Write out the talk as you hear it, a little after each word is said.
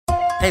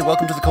Hey,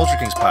 welcome to the Culture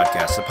Kings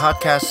podcast, the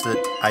podcast that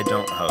I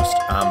don't host,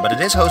 but it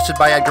is hosted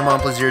by Edgar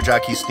Montplaisir,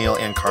 Jackie Steele,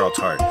 and Carl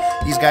Tart.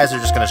 These guys are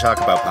just going to talk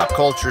about pop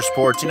culture,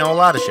 sports, a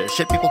lot of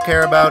shit people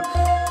care about.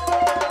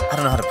 I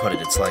don't know how to put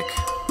it. It's like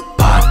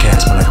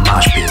podcast, but like a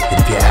mosh pit.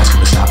 And if you ask them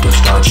to stop, they'll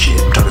start shit.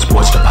 I'm talking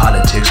sports to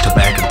politics to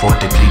back and forth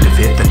to plead the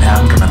fifth. And now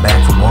I'm coming back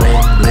for more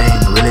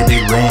bling, really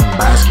big ring.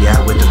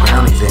 Basquiat with the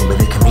clowny thing, but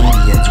they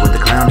comedians with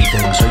the clowny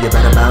thing. So you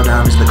better bow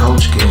down as the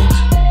Culture Kings.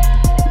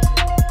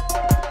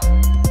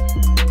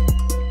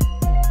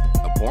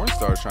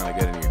 Star's trying to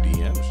get in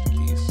your DMs,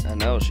 Keys. I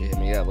know, she hit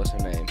me up. What's her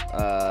name?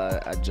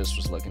 I just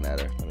was looking at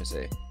her. Let me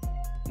see.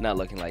 Not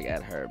looking like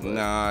at her, but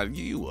Nah,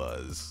 you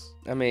was.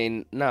 I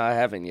mean, no, I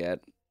haven't yet.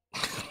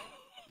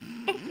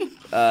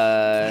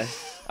 I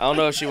don't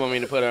know if she want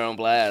me to put her on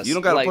blast. You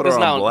don't gotta put her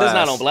on blast. This is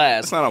not on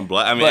blast. It's not on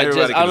blast. I mean, but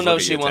everybody I don't know if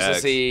just she look at your wants to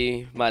tags.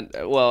 see my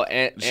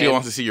and She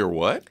wants to see your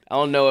what? I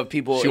don't know if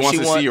people. She wants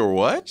to see your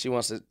what? She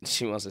wants to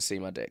see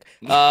my dick.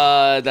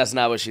 That's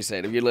not what she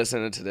said. If you're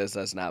listening to this,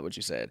 that's not what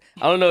you said.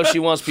 I don't know if she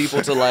wants people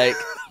to like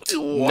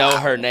know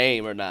her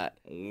name or not.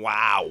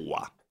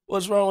 Wow.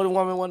 What's wrong with a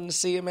woman wanting to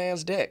see a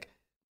man's dick?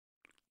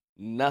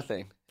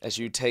 Nothing. As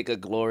you take a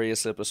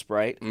glorious sip of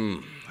Sprite.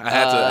 I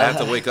had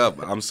to wake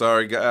up. I'm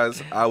sorry,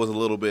 guys. I was a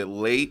little bit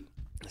late.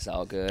 It's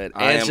all good.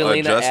 I am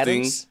Angelina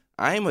adjusting. Adams.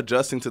 I am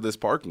adjusting to this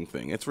parking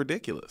thing. It's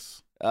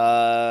ridiculous.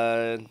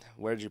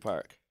 Where'd you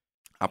park?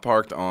 I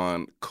parked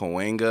on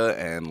Cahuenga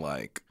and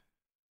like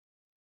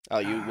Oh,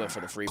 you went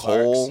for the free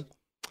Cole. parks?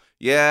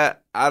 Yeah,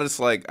 I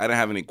didn't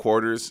have any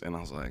quarters, and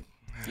I was like,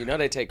 You know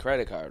they take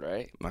credit card,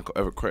 right? my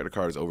credit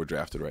card is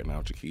overdrafted right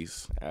now,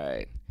 Jaquise. All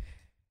right.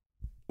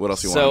 What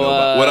else you want to know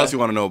about? What else you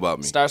want to know about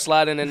me? Start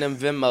sliding in them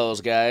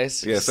Venmos,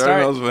 guys. Yeah,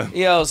 start in those Venmos.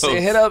 Yo,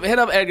 hit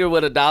up Edgar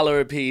with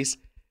 $1 a piece.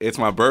 It's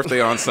my birthday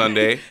on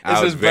Sunday. I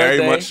would his very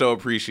birthday. much so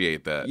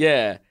appreciate that.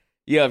 Yeah.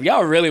 If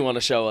y'all really want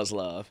to show us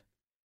love,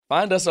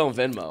 find us on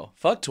Venmo.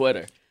 Fuck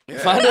Twitter.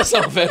 Find us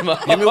on Venmo.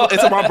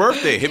 It's my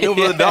birthday. Hit me up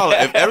with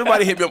 $1. If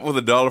everybody hit me up with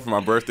 $1 for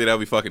my birthday, that'd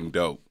be fucking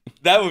dope.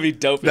 That would be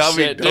dope as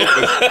shit, dude.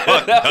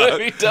 That would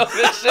be dope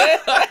as shit.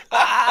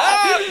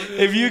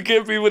 If you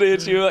get people to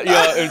hit you up,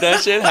 if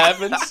that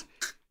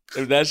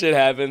shit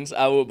happens,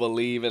 I will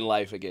believe in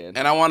life again.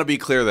 And I want to be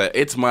clear that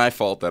it's my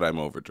fault that I'm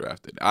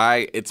overdrafted.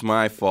 It's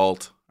my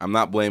fault. I'm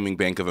not blaming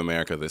Bank of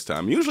America this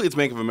time. Usually it's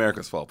Bank of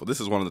America's fault, but this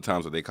is one of the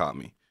times where they caught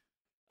me.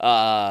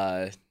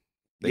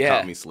 They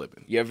caught me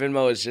slipping. Your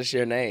Venmo is just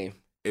your name.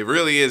 It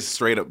really is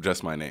straight up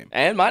just my name.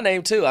 And my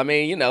name too. I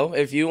mean,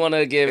 if you want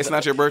to give, It's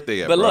not your birthday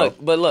yet, but bro.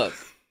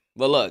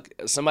 look,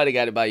 somebody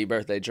got to buy you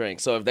birthday drink.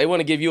 So if they want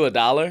to give you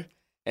 $1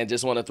 and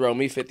just want to throw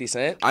me 50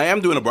 cents, I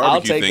am doing a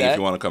barbecue take thing that. if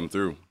you want to come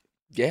through.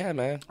 yeah,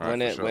 man. All right,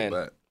 When for sure,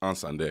 bet. On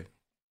Sunday.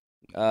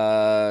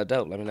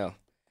 dope. Let me know.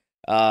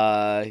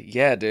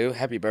 Yeah, dude.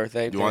 Happy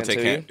birthday. You want to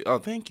take you? Oh,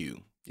 thank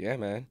you. Yeah,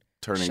 man.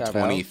 Turning Shout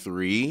out.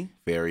 23.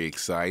 Very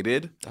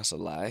excited. That's a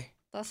lie.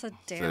 That's a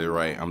damn. So you're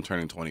right. I'm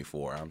turning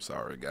 24. I'm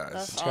sorry, guys.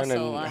 That's Turning.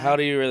 also a lie. How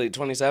do you really?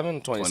 27?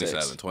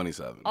 26?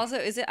 27. Also,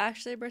 is it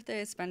actually a birthday?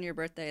 It's been your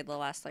birthday the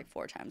last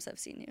 4 times I've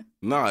seen you.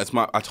 No, it's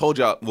my. I told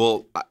y'all.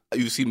 Well,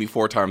 you've seen me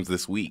 4 times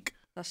this week.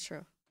 That's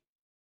true.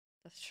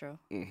 That's true.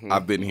 Mhm,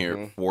 I've been here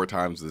mhm, 4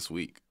 times this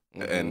week,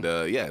 mhm, and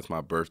yeah, it's my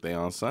birthday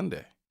on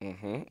Sunday.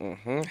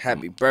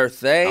 Happy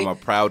birthday. I'm a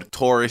proud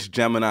Taurus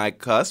Gemini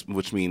cusp,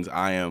 which means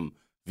I am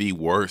the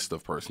worst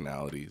of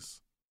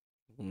personalities.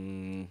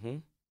 Mm-hmm.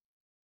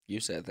 You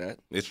said that.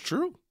 It's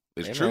true.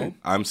 It's Amen. true.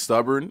 I'm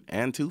stubborn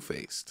and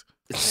two-faced.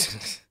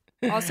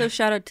 Also,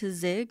 shout out to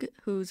Zig,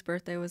 whose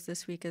birthday was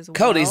this week as well.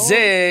 Cody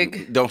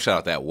Zig. Don't shout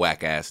out that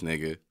whack ass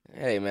nigga.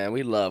 Hey man,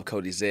 we love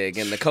Cody Zig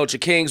in the Culture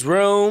Kings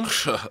room.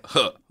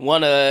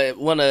 One of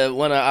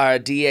our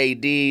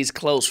DAD's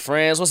close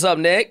friends. What's up,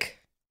 Nick?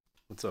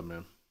 What's up,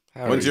 man?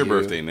 How When's are your you?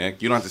 birthday,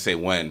 Nick? You don't have to say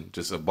when,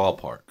 just a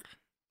ballpark.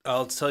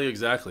 I'll tell you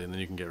exactly, and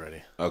then you can get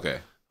ready. Okay.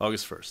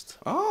 August 1st.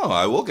 Oh,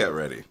 I will get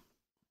ready.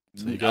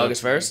 So you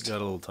August 1st?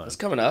 Got a little time. It's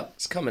coming up.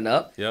 It's coming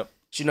up. Yep.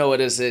 But you know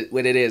what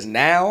it is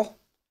now?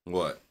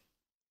 What?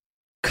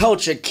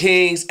 Culture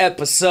Kings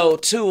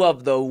episode 2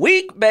 of the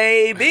week,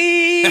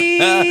 baby.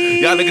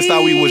 Y'all niggas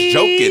thought we was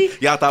joking.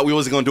 Y'all thought we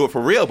wasn't gonna do it for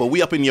real, but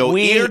we up in your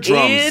We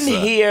eardrums. in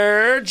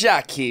here,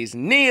 Jacques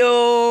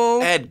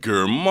Neal.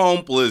 Edgar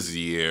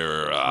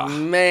Montplaisir.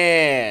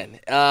 Man,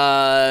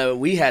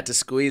 we had to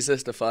squeeze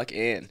this the fuck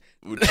in.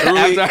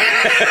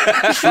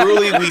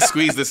 Truly, we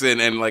squeezed this in,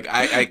 and like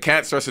I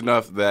can't stress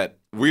enough that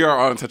we are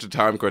on such a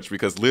time crunch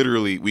because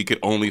literally we could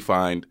only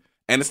find,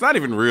 and it's not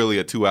even really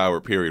a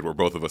 2-hour period where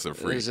both of us are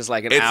free. It's just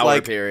like an It's hour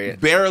like period.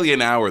 barely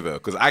an hour though,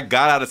 because I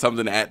got out of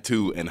something at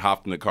 2 and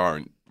hopped in the car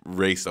and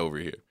raced over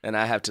here And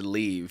I have to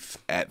leave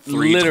at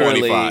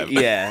literally, 3:25.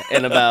 yeah,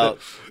 in about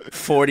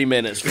 40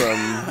 minutes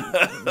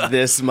from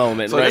this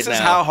moment So right this now. is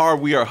how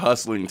hard we are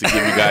hustling to give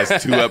you guys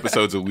 2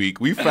 episodes a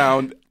week. We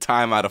found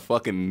time out of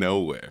fucking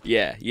nowhere.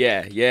 Yeah.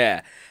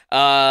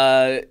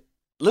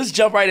 Let's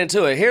jump right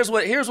into it. Here's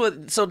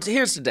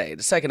today,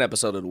 the second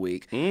episode of the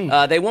week.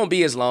 They won't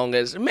be as long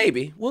as,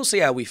 maybe, we'll see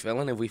how we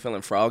feeling, if we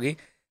feeling froggy.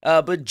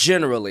 But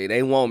generally,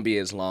 they won't be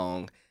as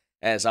long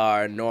as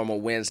our normal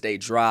Wednesday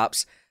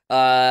drops.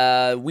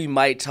 We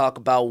might talk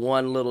about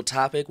one little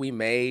topic. We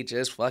may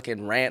just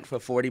fucking rant for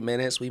 40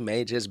 minutes. We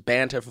may just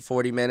banter for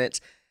 40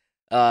 minutes.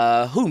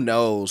 Who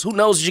knows? Who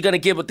knows what you're going to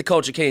get with the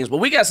Culture Kings? But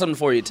we got something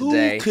for you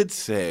today. Who could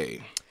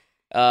say?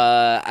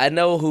 I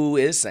know who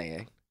is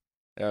saying.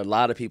 There are a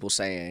lot of people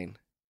saying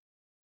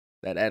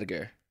that,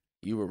 Edgar,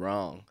 you were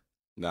wrong.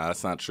 Nah,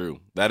 that's not true.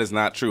 That is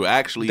not true.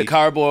 Actually, The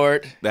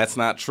cardboard that's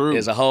not true.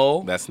 is a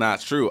hole. That's not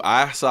true.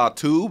 I saw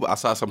tube. I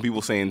saw some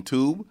people saying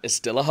tube. It's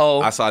still a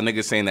hole. I saw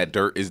niggas saying that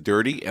dirt is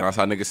dirty, and I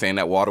saw niggas saying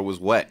that water was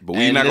wet. But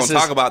we're And not this going to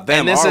talk is- about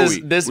them, and this are is-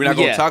 we? this- We're not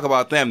going yeah. to talk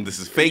about them. This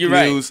is fake You're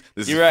right. news.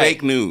 This You're is right.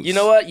 fake news. You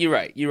know what? You're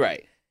right. You're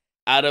right.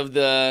 Out of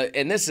the,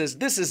 and this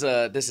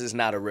is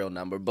not a real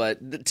number,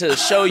 but to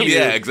show you,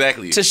 Yeah,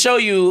 exactly. to show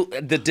you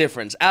the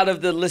difference. Out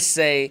of the, let's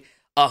say,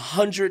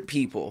 100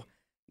 people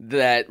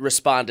that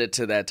responded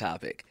to that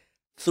topic,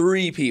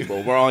 3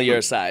 people were on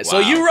your side. So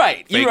Wow. you're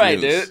right. You're Fake right,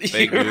 news. dude.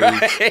 Fake You're news.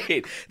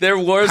 right. There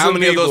were How some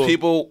many of those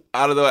people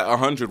out of the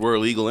 100 were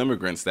illegal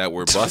immigrants that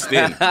were bussed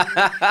in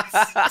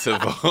to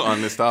vote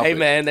on this topic? Hey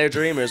man, they're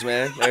dreamers,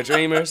 man. They're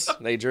dreamers.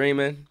 They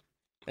dreaming,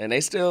 and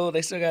they still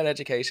got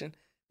education.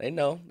 They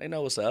know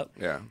what's up.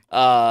 Yeah.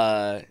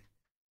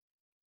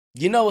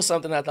 You know what's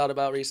something I thought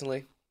about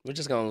recently? We're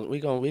gonna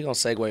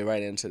segue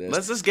right into this.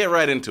 Let's just get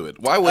right into it.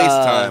 Why waste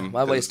time?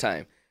 Why waste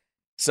time?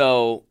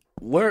 So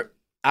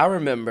I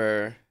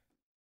remember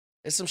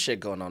there's some shit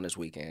going on this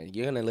weekend.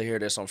 You're gonna hear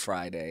this on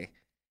Friday.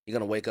 You're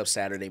gonna wake up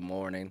Saturday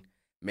morning.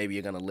 Maybe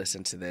you're gonna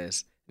listen to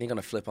this. And you're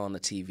gonna flip on the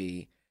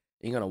TV.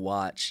 You're gonna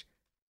watch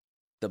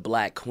the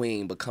Black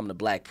Queen become the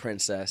Black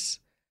Princess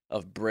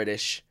of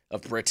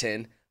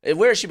Britain.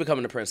 Where is she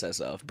becoming the princess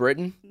of?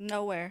 Britain?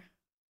 Nowhere.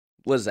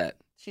 What is that?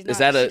 She's Is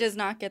not. that She a- does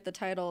not get the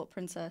title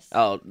princess.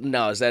 Oh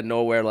no, is that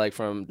nowhere like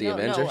from the no,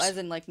 Avengers? No, as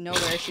in like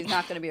nowhere. She's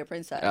not going to be a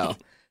princess. Oh.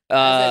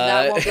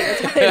 That won't be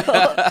the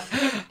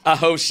title. I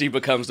hope she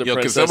becomes the Yo,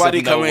 can princess. somebody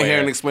of come in here nowhere.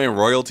 and explain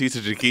royalty to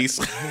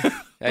Jaquise?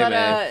 Hey, But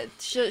man.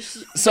 So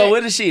but-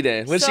 what is she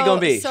then? What's she so-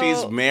 gonna be? so-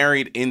 She's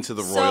married into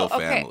the royal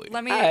family.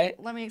 Let me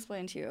Alright. let me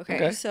explain to you. Okay.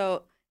 Okay.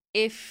 So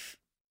if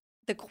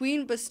the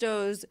queen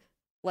bestows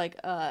like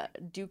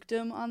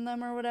dukedom on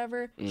them or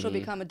whatever, she'll Mhm.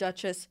 become a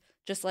duchess,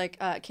 just like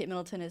Kate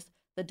Middleton is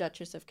the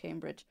Duchess of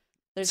Cambridge.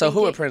 They're So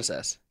who a thinking-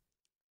 princess?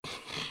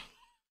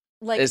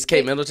 Like Is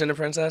Kate they- Middleton a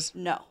princess?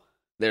 No.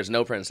 There's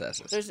no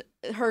princesses. There's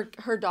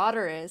her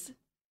daughter is.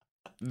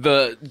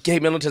 The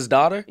Kate Middleton's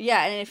daughter?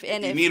 Yeah,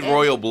 You need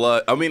royal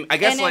blood. I mean, I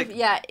guess and like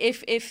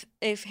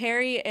if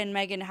Harry and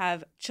Meghan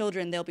have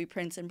children, they'll be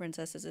prince and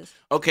princesses.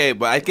 okay,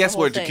 but I guess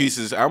whole where thing. Jaquise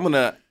is, I'm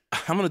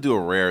gonna do a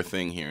rare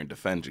thing here and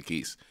defend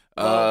Jaquise.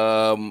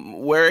 Well-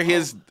 Where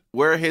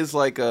his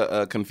like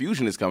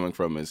confusion is coming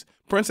from is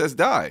Princess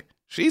Di.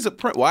 She's a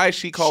why is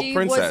she called She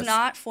princess? was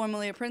not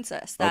formally a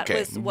princess. That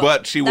Okay, was what,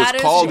 but she was that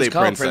is- called She was a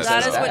called princess. That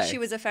Princess is what Di. she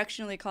was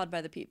affectionately called by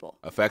the people.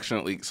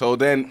 Affectionately. So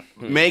then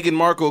Meghan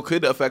Markle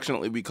could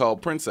affectionately be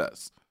called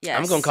princess. Yes.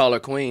 I'm gonna call her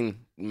Queen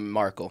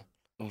Markle.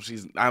 Well,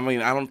 I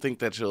mean, I don't think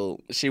that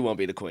she'll. She won't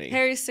be the queen.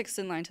 Harry's sixth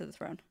in line to the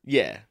throne.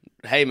 Yeah.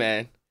 Hey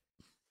man,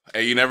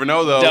 Hey, you never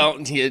know though.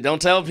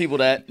 don't tell people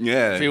that.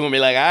 Yeah. People gonna be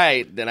like, all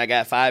right, then I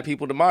got 5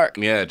 people to mark.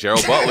 Yeah,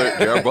 Gerald Butler.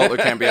 Gerald Butler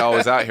can't be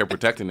always out here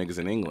protecting niggas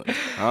in England,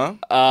 huh?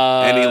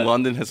 Any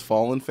London Has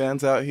Fallen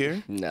fans out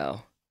here?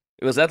 No.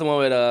 Was that the one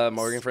with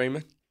Morgan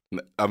Freeman?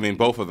 I mean,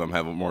 both of them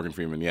have Morgan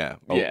Freeman. Yeah.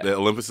 Yeah. The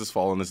Olympus Has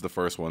Fallen is the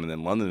first one, and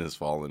then London Has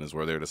Fallen is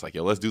where they're just like,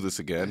 yo, let's do this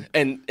again.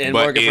 And But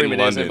Morgan in Freeman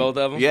is in London. both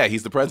of them? Yeah,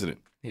 he's the president.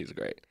 He's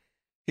great.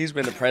 He's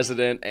been the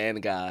president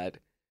and God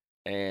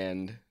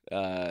and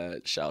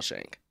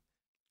Shawshank.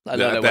 I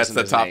know that That's wasn't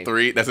the his top name.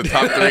 3. That's the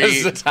top 3.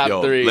 That's the top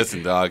Yo, 3.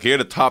 Listen, dog. Here are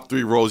the top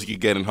 3 roles you can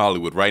get in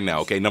Hollywood right now.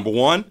 Okay, number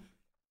 1,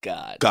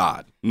 God.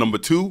 God. Number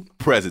 2,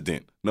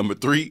 president. Number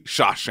 3,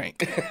 Shawshank.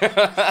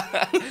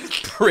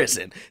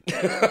 Prison.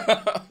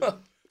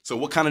 So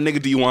what kind of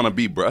nigga do you want to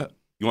be, bruh?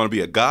 You want to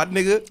be a God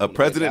nigga, a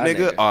president God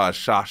nigga, nigga. or a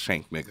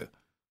Shawshank nigga?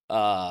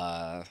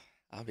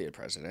 I'll be a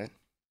president.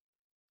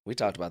 We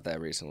talked about that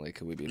recently.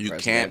 Could we be the You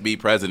president? can't be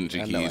president,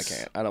 I know I Jaquise.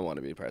 can't. I don't want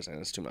to be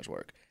president. It's too much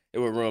work. It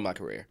would ruin my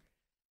career.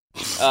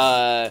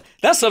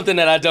 That's something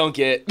that I don't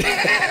get.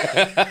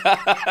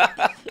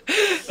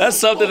 That's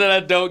something that I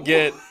don't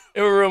get.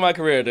 It would ruin my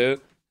career,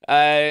 dude.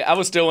 I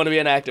would still want to be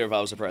an actor if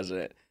I was the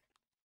president.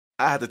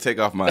 I had to take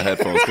off my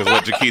headphones because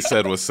what Jaquise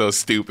said was so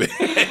stupid.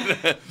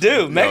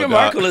 Dude, Meghan dog.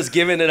 Markle is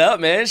giving it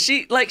up, man.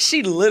 She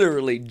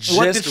literally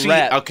What did just she?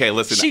 rapped. Okay,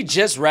 listen. She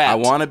just rapped. I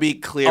want to be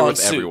clear on with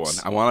Suits. everyone.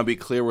 I want to be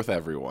clear with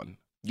everyone.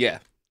 Yeah.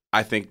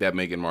 I think that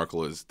Meghan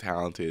Markle is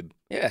talented.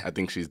 Yeah. I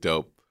think she's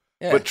dope.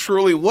 Yeah. But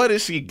truly, what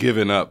is she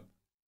giving up?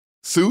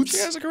 Suits? She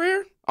has a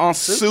career. On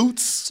Suits?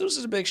 Suits? Suits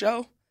is a big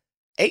show.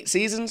 8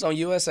 seasons on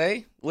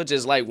USA, which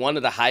is like one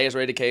of the highest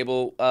rated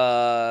cable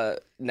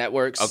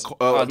networks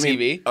on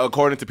TV.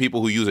 According to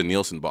people who use a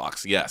Nielsen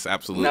box. Yes,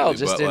 absolutely. No,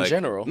 just But, in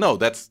general. No,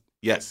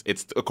 yes.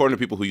 It's according to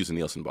people who use a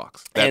Nielsen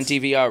box. And That's,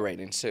 TVR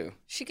ratings too.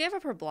 She gave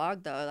up her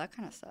blog though. That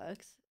kind of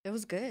sucks. It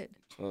was good.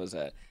 What was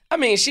that? I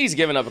mean, she's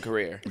giving up a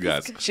career. You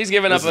guys, She's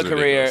giving up this a is career.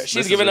 ridiculous. She's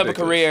This is giving up a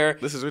ridiculous. career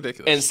This is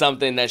ridiculous. in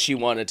something that she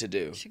wanted to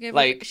do. She gave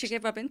like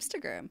up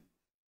Instagram.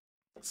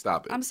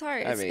 Stop it. I'm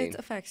sorry. I mean- It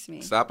affects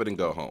me. Stop it and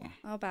go home.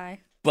 Oh, bye.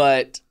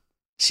 But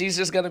she's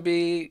just gonna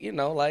be,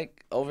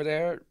 like over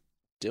there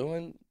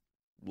doing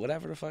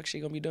whatever the fuck she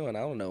gonna be doing. I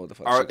don't know what the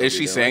fuck. Is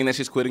she saying that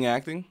she's quitting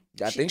acting?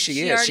 I think she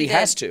is. already She did.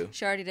 has to.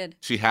 She already did.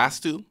 She has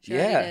to. She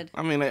already Yeah. did.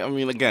 I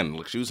mean, again,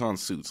 look, she was on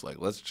Suits. Like,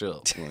 let's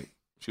chill. Like,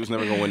 she was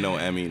never gonna win no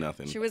Emmy,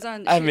 nothing. She was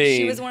on. I she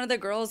mean- was one of the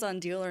girls on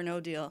Deal or No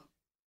Deal.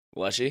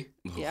 Was she?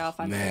 Yeah, I'll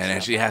find the Man, picture and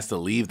of she it. has to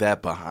leave that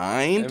Hey,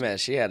 behind. man,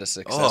 she had a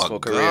successful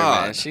career,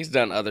 God. man. She's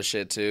done other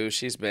shit too.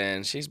 She's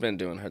been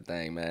doing her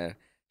thing, man.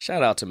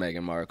 Shout out to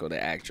Meghan Markle,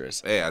 the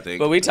actress. Hey, I think.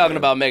 But we talking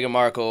about Meghan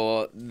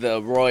Markle,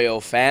 the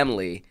royal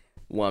family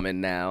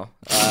woman now.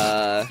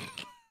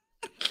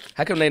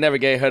 How come they never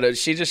gave her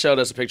she just showed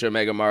us a picture of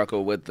Meghan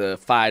Markle with the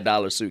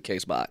 $5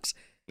 suitcase box.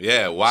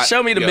 Yeah, why?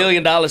 Show me the $1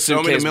 million suitcase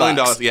Show me the $1 million.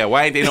 box. Yeah,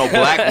 why ain't they no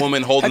black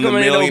woman How holding the come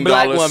 $1 ain't million no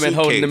black woman suitcase?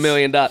 holding the $1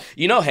 million?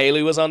 You know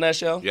Haley was on that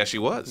show? Yeah, she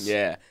was.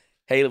 Yeah.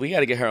 Haley, we got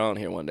to get her on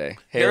here one day.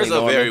 Haley There's a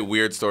Norman. very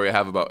weird story I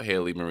have about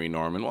Haley Marie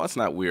Norman. Well, it's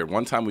not weird.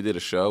 One time we did a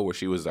show where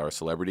she was our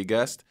celebrity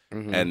guest,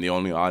 Mhm. and the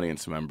only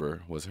audience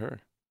member was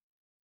her.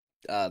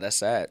 That's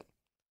sad.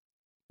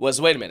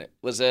 Wait a minute.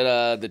 Was it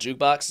the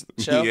jukebox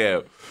show?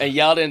 Yeah, And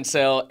y'all didn't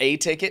sell a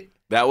ticket?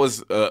 that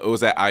was it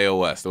was at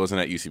iOS. It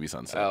wasn't at UCB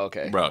Sunset. Oh,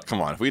 okay. Bro, come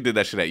on. If we did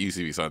that shit at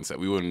UCB Sunset,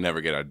 we would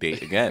never get our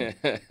date again.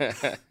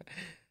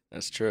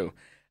 That's true.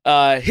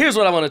 Here's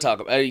what I want to talk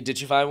about.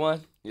 Did you find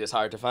one? It's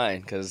hard to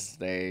find because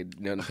they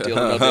deal no deal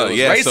was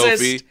Yeah, racist.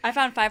 Sophie. I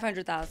found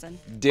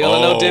 500,000. Deal or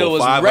no deal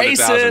was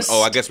 500,000. racist.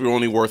 Oh, I guess we're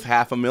only worth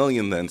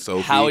 $500,000 then,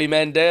 Sophie. Howie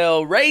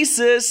Mandel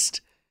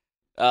racist,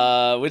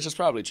 which is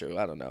probably true.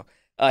 I don't know.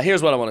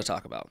 Here's what I want to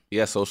talk about.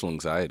 Yeah, social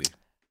anxiety.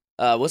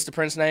 What's the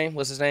prince name?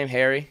 What's his name?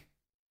 Harry.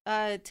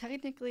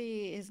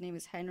 Technically, his name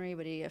is Henry,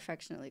 but he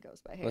affectionately goes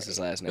by Harry. What's his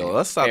last name? Yo,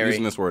 let's stop Harry.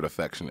 using this word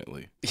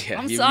affectionately. Yeah,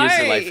 I'm you've used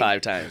it like sorry.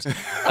 5 times. I'm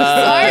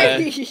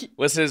sorry.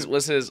 What's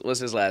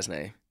his last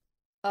name?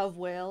 Of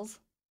Wales.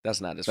 That's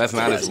not his. That's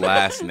fucking not his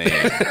last name.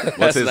 What's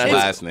That's his not his-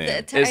 last name?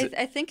 Is it-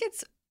 I think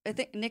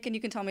Nick, and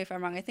you can tell me if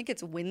I'm wrong. I think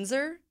it's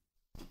Windsor.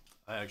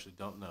 I actually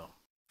don't know.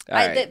 All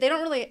right. They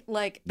don't really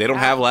like. They don't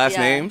have last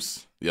yeah.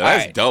 names? Yeah, that's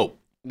Alright. dope.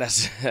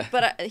 That's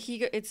But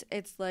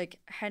it's like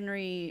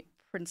Henry,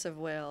 Prince of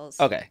Wales.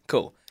 okay.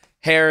 Cool.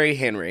 Henry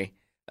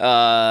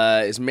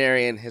is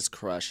marrying his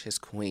crush, his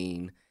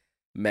queen,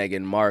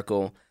 Meghan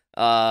Markle,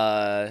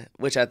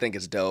 which I think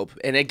is dope.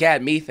 And it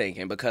got me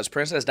thinking because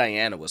Princess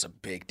Diana was a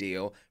big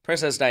deal.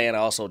 Princess Diana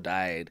also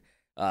died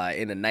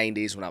in the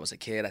 90s when I was a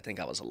kid. I think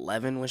I was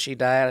 11 when she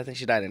died. I think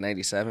she died in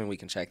 97. We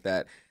can check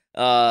that.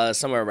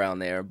 Somewhere around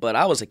there. But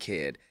I was a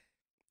kid.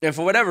 And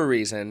for whatever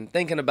reason,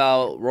 thinking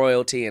about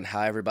royalty and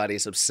how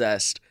everybody's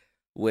obsessed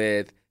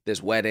with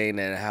this wedding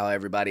and how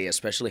everybody,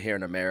 especially here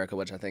in America,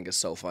 which I think is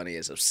so funny,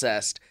 is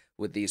obsessed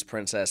with these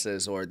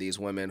princesses or these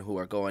women who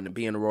are going to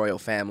be in a royal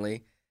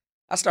family,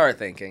 I started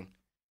thinking,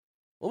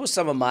 what were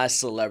some of my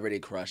celebrity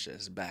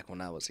crushes back when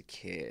I was a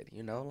kid?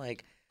 You know,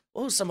 like,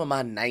 what were some of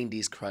my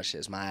 90s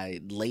crushes, my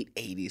late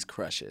 80s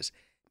crushes,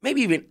 maybe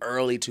even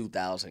early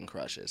 2000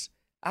 crushes?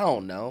 I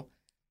don't know.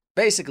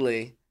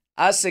 Basically,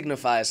 I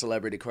signify a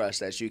celebrity crush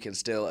that you can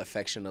still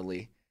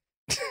affectionately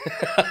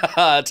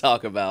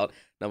talk about.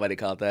 Nobody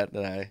caught that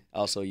I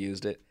also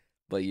used it,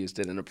 but used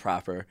it in a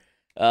proper.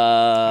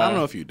 I don't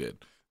know if you did.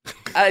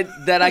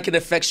 That I can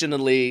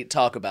affectionately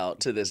talk about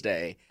to this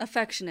day.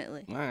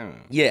 Affectionately. I don't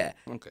know. Yeah.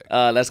 Okay.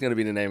 That's going to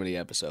be the name of the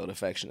episode,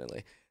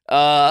 affectionately.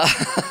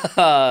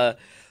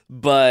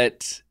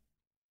 But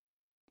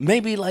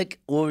maybe, like,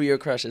 what were your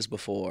crushes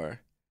before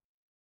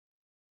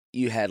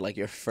you had, like,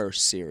 your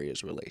first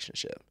serious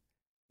relationship?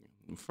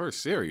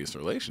 First serious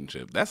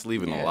relationship. That's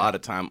leaving Yeah. a lot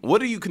of time. What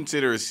do you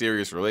consider a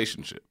serious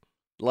relationship?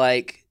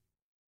 Like,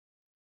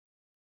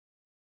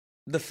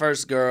 the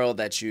first girl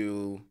that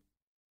you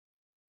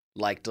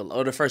liked,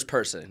 or the first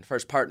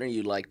partner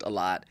you liked a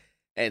lot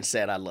and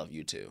said, I love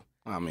you too.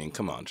 I mean,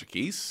 come on,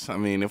 Jaquise. I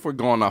mean, if we're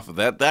going off of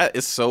that, that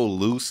is so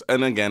loose.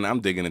 And again, I'm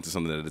digging into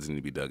something that doesn't need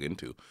to be dug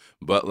into.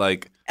 But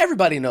like,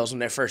 Everybody knows when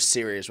their first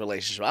serious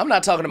relationship. I'm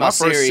not talking my about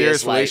first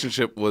serious like,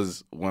 relationship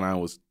was when I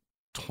was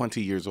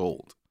 20 years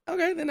old.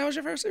 Okay, then that was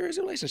your first serious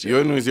relationship.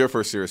 When was your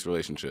first serious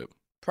relationship?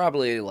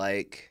 Probably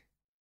like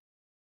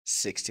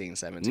 16,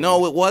 17.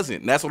 No, it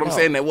wasn't. That's what I'm No.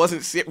 saying. That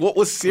wasn't. What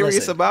was serious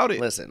Listen, about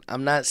it? Listen,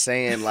 I'm not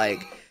saying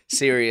like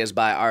serious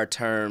by our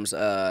terms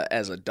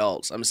as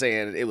adults. I'm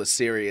saying it was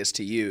serious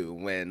to you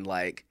when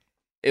like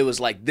it was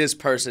like this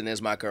person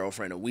is my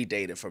girlfriend and we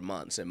dated for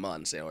months and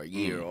months or a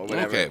year or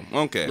whatever.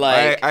 Okay.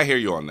 Like- I hear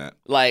you on that.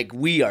 Like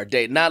we are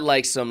dating, not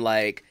like some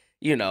like,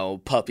 you know,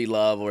 puppy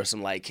love or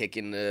some like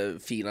kicking the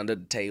feet under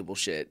the table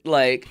shit.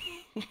 Like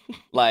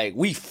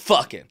we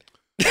fucking.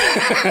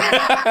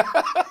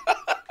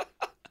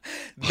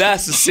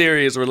 That's a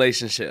serious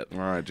relationship. All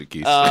right,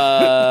 Jaquise.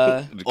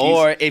 Jaquise.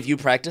 Or if you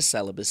practice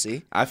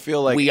celibacy, I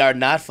feel like we are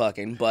not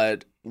fucking,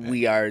 but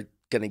we are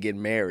gonna get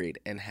married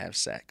and have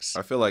sex.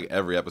 I feel like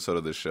every episode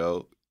of this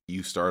show,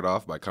 you start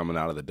off by coming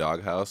out of the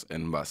doghouse,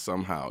 and by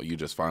somehow you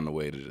just find a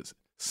way to just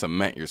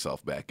cement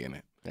yourself back in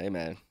it. Hey,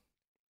 man.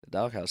 The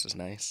doghouse is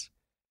nice.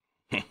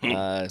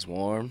 It's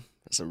warm.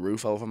 There's a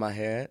roof over my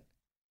head.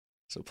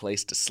 It's a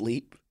place to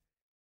sleep.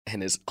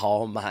 And it's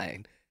all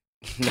mine.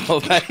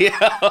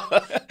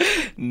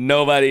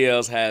 Nobody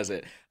else has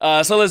it.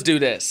 So let's do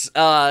this.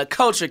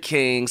 Culture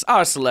Kings,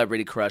 our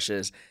celebrity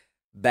crushes,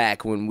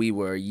 back when we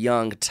were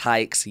young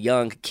tykes,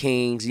 young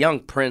kings, young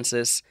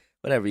princes,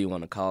 whatever you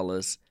want to call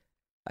us.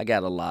 I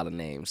got a lot of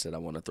names that I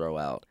want to throw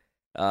out.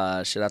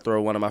 Should I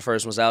throw one of my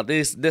first ones out?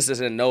 This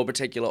is in no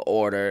particular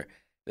order.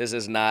 This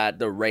is not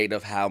the rate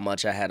of how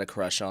much I had a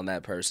crush on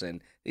that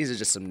person. These are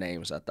just some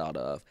names I thought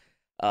of.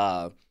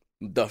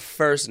 The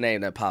first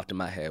name that popped in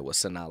my head was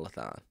Sanaa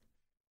Lathan.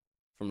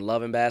 From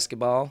Love and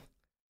Basketball.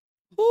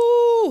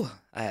 Woo!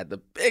 I had the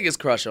biggest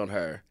crush on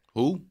her.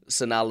 Who?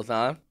 Sanaa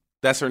Lathan.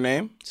 That's her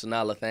name?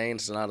 Sanaa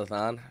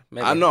Lathan.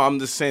 Maybe. I know. I'm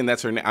just saying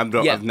that's her name.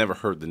 I've never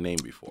heard the name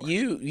before.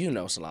 You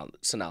know Sanaa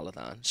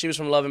Lathan. She was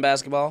from Love and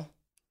Basketball.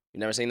 You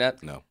never seen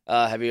that? No.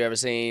 Have you ever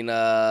seen?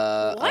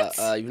 What?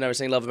 You've never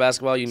seen Love and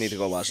Basketball? You need to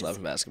go watch Love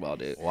and Basketball,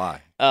 dude.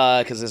 Why?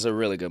 Because it's a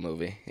really good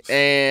movie.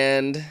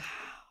 And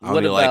I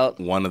what only about?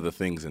 like one of the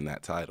things in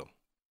that title.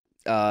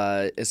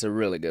 It's a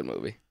really good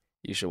movie.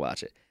 You should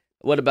watch it.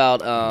 What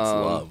about? It's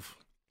love.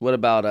 What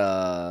about?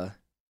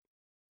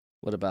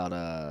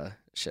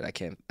 Shit, I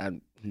can't. I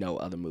know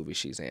other movies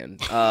she's in.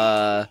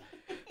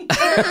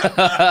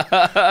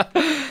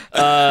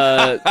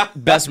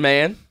 Best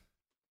Man.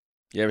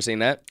 You ever seen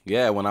that?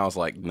 Yeah, when I was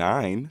like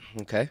 9,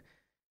 Okay.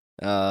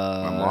 my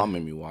mom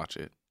made me watch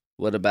it.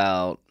 What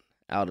about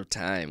Out of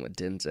Time with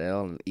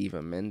Denzel and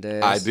Eva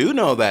Mendes? I do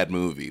know that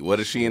movie. What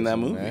is she in that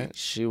movie? Right?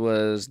 She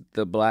was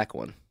the black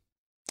one.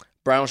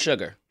 Brown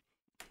Sugar.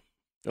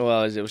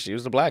 Well, she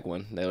was the black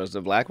one. There was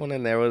the black one,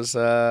 and there was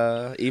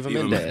Eva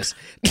Mendes.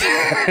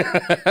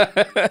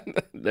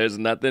 There's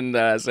nothing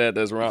that I said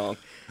that's wrong.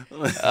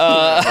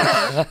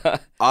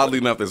 Oddly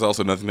enough, there's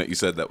also nothing that you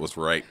said that was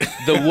right.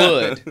 The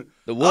Wood.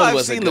 The Wood I've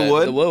was seen a The good,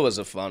 Wood. The Wood was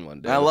a fun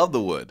one, dude. I love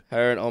The Wood.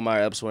 Her and Omar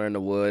Epps were in The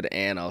Wood,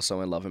 and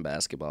also in Love and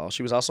Basketball.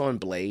 She was also in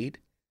Blade.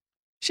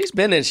 She's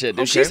been in shit,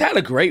 dude. Okay. She's had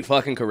a great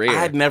fucking career. I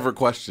had never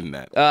questioned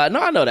that. No,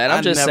 I know that. I'm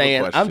I just never saying.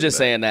 I'm questioned just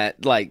that. saying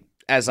that. Like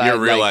as You're I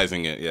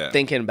realizing it, yeah.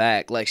 thinking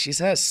back, like she's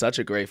had such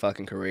a great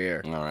fucking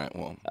career. All right,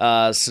 well.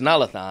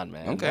 Sanaa Lathan,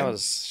 man. Okay.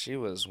 She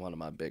was one of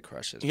my big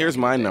crushes. Here's back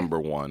in my the day. number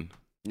one.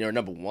 Your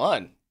number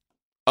one.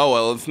 Oh,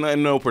 well, it's not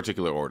in no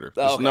particular order.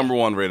 Oh, It's okay. number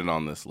one rated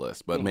on this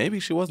list, but maybe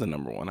she was the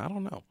number one. I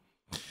don't know.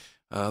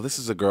 This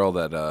is a girl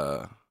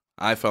that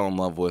I fell in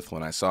love with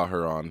when I saw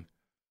her on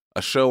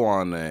a show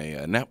on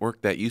a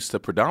network that used to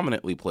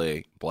predominantly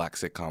play black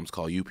sitcoms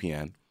called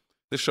UPN.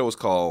 This show is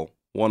called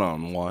One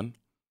on One,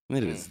 and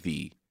it is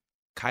the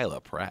Kyla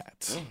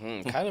Pratt.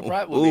 Kyla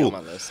Pratt will be Ooh. on my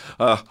list.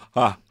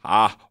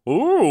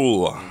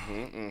 Ooh.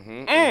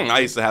 Mm-hmm. I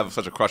used to have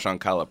such a crush on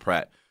Kyla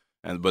Pratt,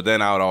 but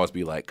then I would always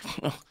be like,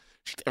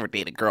 she'd never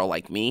date a girl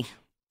like me.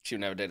 She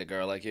never dated a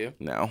girl like you.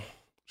 No,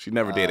 she'd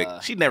never date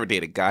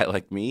a guy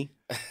like me.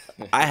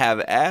 I have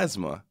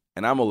asthma,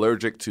 and I'm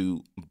allergic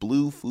to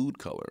blue food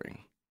coloring.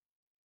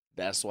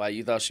 That's why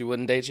you thought she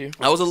wouldn't date you.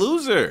 I was a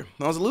loser.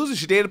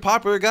 She dated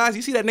popular guys.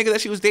 You see that nigga that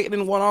she was dating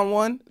in One on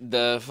One?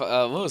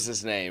 What was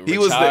his name? He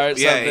Richard was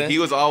something? he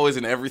was always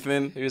in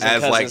everything He was in as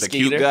Cousin like the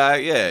cute Skeeter? guy.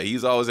 Yeah,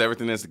 he's always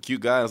everything as the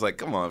cute guy. I was like,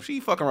 come on, if she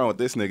fucking around with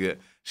this nigga,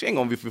 she ain't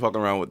gonna be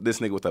fucking around with this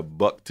nigga with a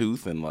buck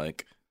tooth and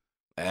like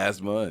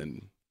asthma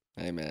and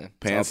Hey man, it's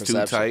pants all too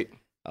perception. tight.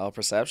 All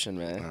perception,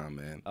 man. Oh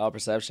man, All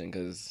perception,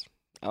 because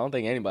I don't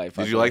think anybody. did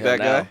fucking you like with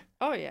that him guy?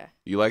 Oh yeah.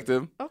 You liked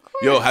him? Of course.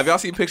 Yo, have y'all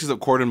seen pictures of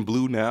Cordon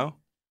Bleu now?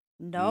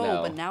 No,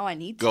 No. but now I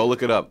need to. Go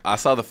look it up. I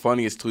saw the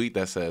funniest tweet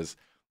that says,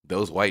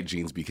 "Those white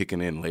jeans be kicking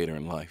in later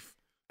in life."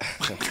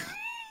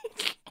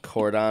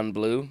 Cordon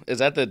Bleu. Is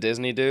that the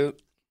Disney dude?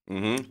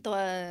 Mm-hmm.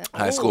 The,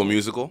 High School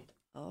Musical.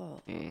 Oh.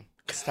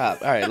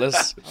 Stop. All right,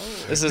 let's.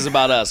 This is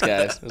about us,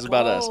 guys. This is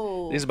about us.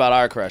 Whoa. This is about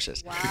our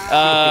crushes.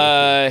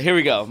 Wow. Here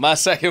we go. My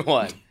second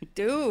one.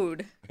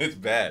 Dude, It's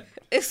bad.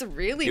 it's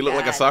really He looked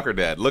like a bad. soccer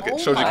dad. Look at Oh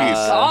Show my Jaquise.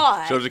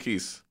 God. Show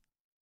Jaquise.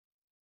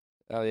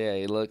 Oh yeah,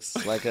 he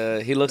looks like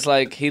a. He looks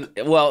like he.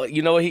 Well,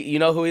 you know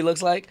who he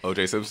looks like?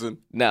 O.J. Simpson.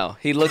 No,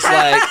 he looks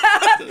like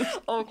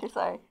Okay,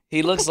 sorry.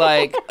 he looks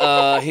like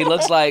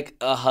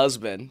a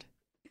husband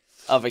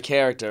of a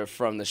character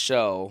from the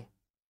show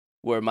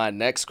where my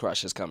next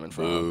crush is coming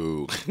from,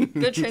 Ooh.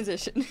 Good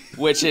transition.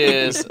 which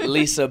is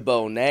Lisa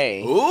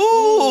Bonet.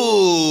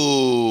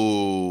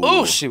 Ooh.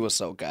 Oh, she was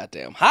so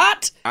goddamn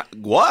hot.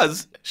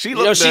 She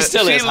know, looked she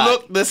still is hot.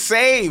 looked the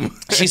same.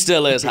 She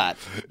still is hot.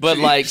 But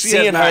She- like she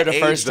seeing has her not the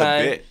first aged a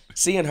time,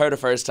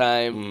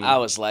 bit. I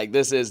was like,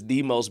 this is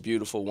the most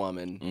beautiful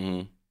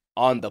woman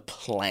on the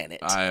planet.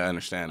 I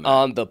understand that.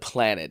 On the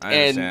planet. I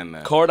understand and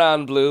that.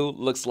 Cordon Bleu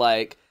looks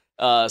like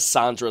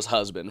Sandra's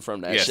husband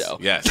from that show.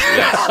 Yes.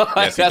 Like,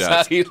 Yes, that's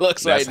how he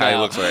looks right now. That's how he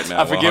looks right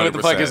now. I forget what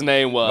the fuck 100%. his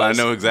name was. But I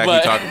know exactly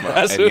what you're talking about.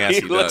 That's And who yes,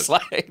 he he looks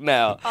does. like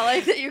now. I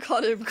like that you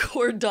called him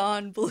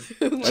Cordon Bleu.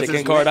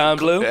 Chicken cordon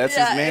bleu. That's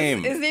Yeah, his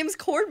name. His name's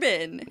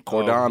Corbin.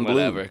 Cordon Bleu.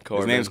 whatever, His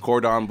Corbin. name's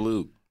Cordon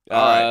Bleu.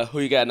 All right. Who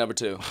you got number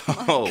 2?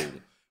 Oh,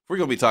 we're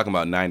gonna be talking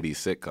about '90s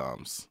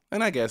sitcoms,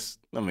 and I guess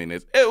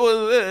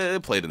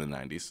it played in the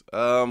 '90s.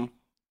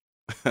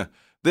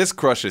 This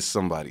crush is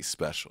somebody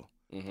special.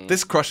 Mm-hmm.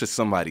 This crush is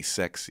somebody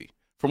sexy.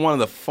 From one of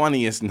the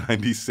funniest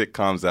 '90s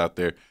sitcoms out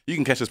there. You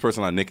can catch this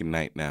person on Nick at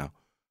Night now,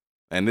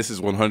 and this is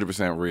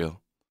 100%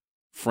 real.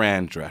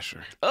 Fran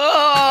Drescher.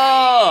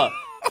 Oh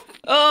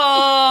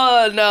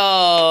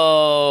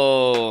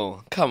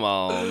no! Come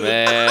on,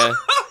 man.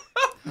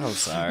 I'm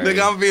sorry.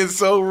 Nigga, I'm being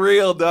so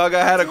real, dog.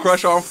 I had a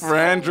crush on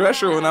Fran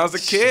Drescher when I was a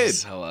kid.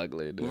 She's so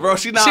ugly, dude. Bro,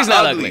 she's not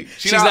ugly.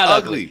 She's not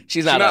ugly.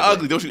 She's not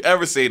ugly. Don't you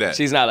ever say that.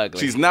 She's not ugly.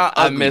 She's not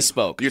I ugly.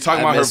 misspoke. You're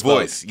talking I about her misspoke.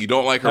 voice. You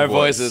don't like her voice. Her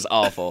voice is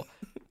awful.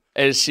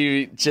 And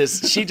she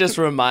just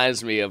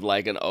reminds me of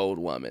like an old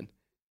woman.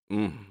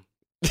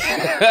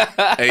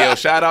 Hey, yo,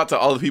 shout out to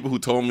all the people who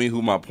told me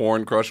who my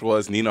porn crush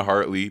was. Nina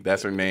Hartley,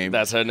 that's her name.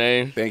 That's her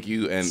name. Thank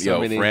you. And So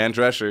many- Fran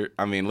Drescher.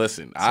 I mean,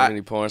 listen, So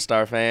many porn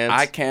star fans.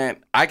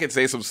 I could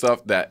say some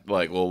stuff that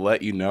like will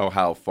let you know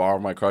how far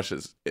my crush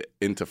is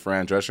into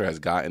Fran Drescher has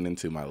gotten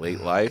into my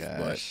late life,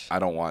 gosh. but I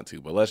don't want to.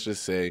 But let's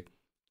just say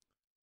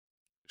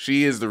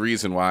she is the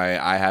reason why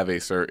I have a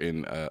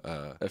certain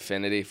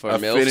affinity for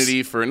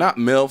affinity for not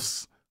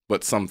MILFs,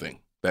 but something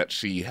that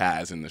she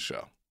has in the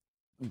show.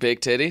 MILFs.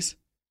 Big titties.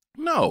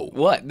 No.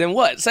 What? Then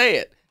what? Say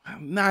it.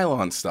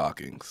 Nylon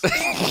stockings.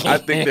 I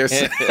think they're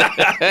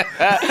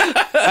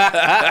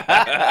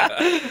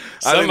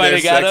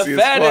Somebody got a sexy as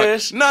fuck.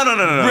 fetish. No.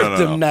 Rip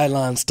them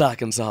nylon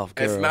stockings off,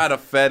 girl. It's not a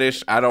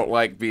fetish. I don't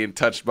like being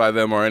touched by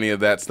them or any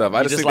of that stuff.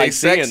 I just think like they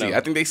seeing sexy. them.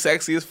 I think they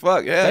sexy as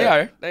fuck.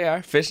 Yeah. They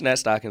are. Fishnet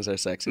stockings are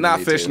sexy. to Not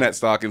me, too. fishnet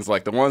stockings,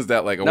 like the ones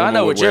that like a No, I woman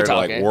know would what you're wear to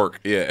like talking.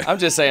 work. Yeah. I'm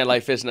just saying,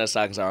 like, fishnet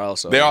stockings are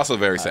also. They're also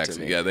very hot to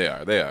sexy. me. Yeah, they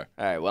are. They are.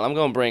 All right, well, I'm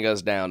going to bring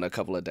us down a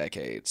couple of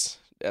decades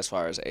as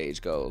far as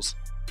age goes.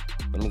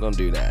 But I'm going to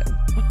do that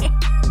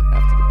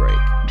after the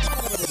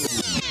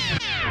break.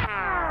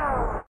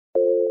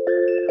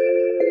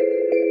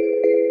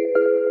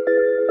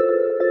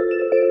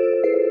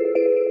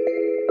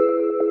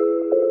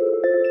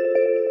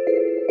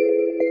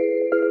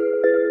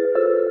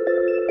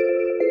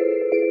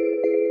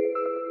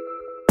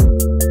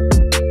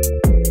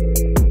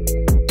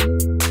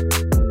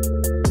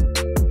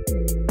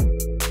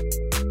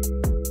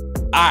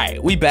 All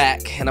right, we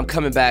back, and I'm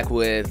coming back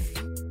with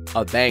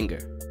a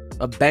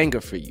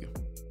banger for you.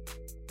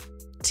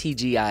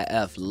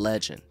 TGIF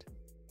legend.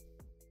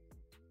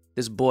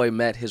 This boy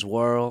met his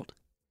world,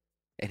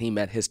 and he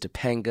met his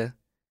Topanga,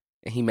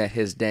 and he met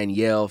his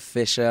Danielle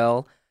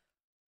Fishel.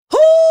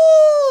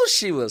 Whoo!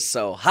 She was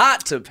so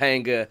hot,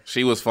 Topanga.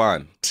 She was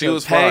fun. She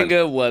was fun.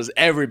 Topanga was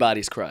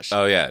everybody's crush.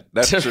 Oh yeah,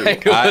 that's true.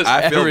 Topanga was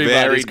I feel very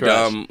everybody's crush.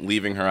 dumb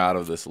leaving her out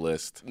of this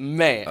list.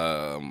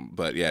 Man,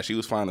 But yeah, she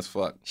was fine as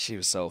fuck. she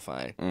was so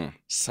fine. Mm.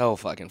 So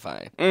fucking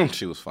fine.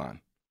 She was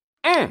fine.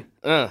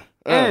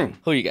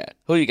 Who you got?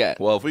 Who you got?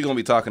 Well, if we're gonna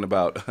be talking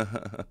about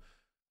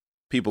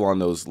people on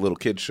those little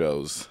kid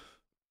shows,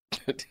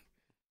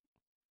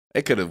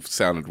 it could have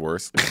sounded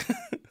worse.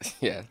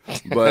 Yeah.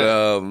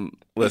 But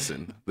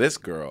listen, this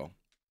girl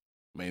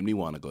made me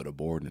want to go to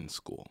boarding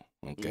school.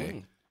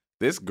 Okay,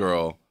 this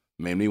girl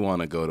made me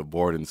want to go to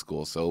boarding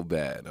school so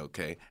bad.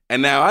 Okay,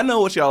 and now I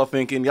know what y'all are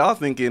thinking. Y'all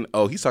thinking,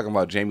 oh, he's talking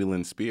about Jamie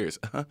Lynn Spears.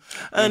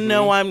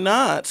 No, I'm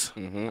not.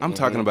 I'm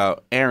talking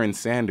about Aaron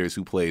Sanders,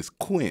 who plays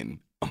Quinn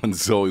on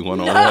Zoe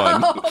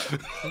 101.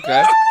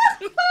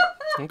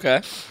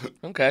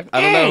 Okay.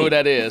 I don't know who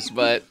that is,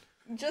 but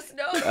Just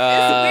know it's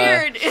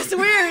weird. It's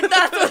weird.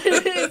 That's what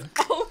it is.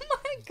 Oh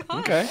my god.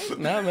 okay.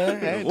 No, man.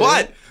 Hey,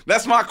 What?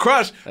 That's my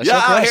crush. That's Y'all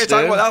your out crush, here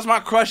talking dude. about that was my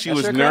crush. She That's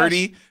was your crush.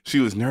 nerdy. She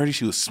was nerdy.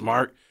 She was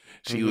smart.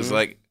 She was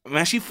like,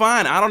 man, she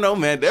fine. I don't know,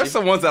 man. There's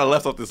some ones that I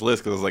left off this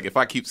list because I was like, if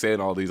I keep saying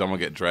all these, I'm gonna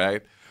get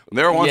dragged.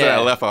 There are ones that I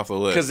Yeah. left off the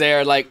list. Because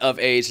they're like of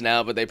age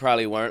now, but they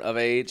probably weren't of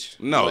age.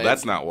 No, Like,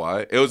 that's not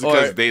why. It was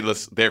Or-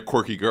 because they're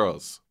quirky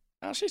girls.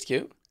 Oh, she's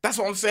cute. That's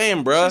what I'm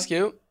saying, bro. She's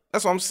cute.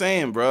 That's what I'm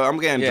saying, bro. I'm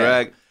getting Yeah.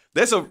 dragged.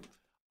 There's a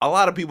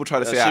lot of people try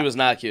to No, say she was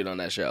not cute on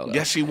that show. Though.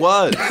 Yes, she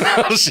was.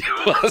 No, she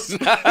was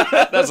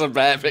not. That's a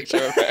bad picture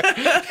of her.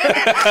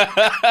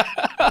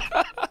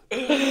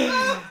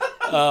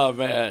 Oh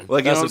man.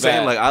 Like, you know That's what I'm a saying?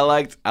 bad-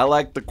 Like I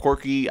like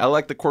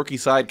the quirky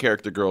side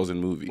character girls in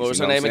movies. What was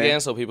you her know name I'm saying?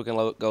 again? So people can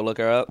go look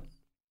her up.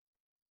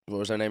 What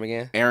was her name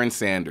again? Aaron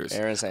Sanders.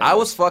 Aaron Sanders. I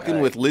was fucking All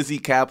right. with Lizzie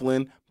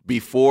Kaplan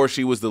before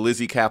she was the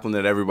Lizzie Kaplan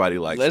that everybody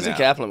likes Lizzie now.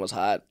 Kaplan was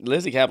hot.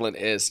 Lizzie Kaplan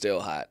is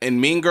still hot.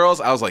 In Mean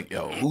Girls, I was like,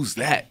 yo, who's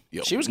that?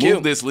 Yo, She was move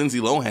cute. this Lindsay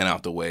Lohan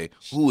out the way.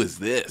 Who is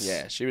this?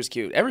 Yeah, she was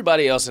cute.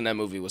 Everybody else in that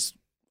movie was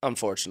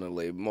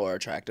unfortunately more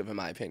attractive, in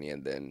my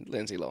opinion, than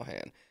Lindsay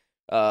Lohan.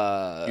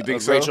 You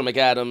think so? Rachel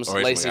McAdams, Oh,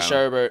 Rachel Lacey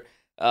McAdams.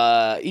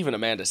 Sherbert, even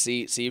Amanda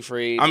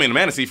Seyfried. I mean,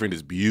 Amanda Seyfried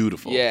is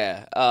beautiful.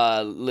 Yeah,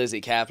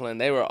 Lizzie Kaplan.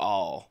 They were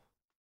all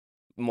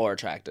more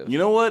attractive. You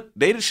know what?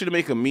 They just should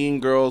make a Mean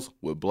Girls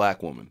with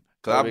black women.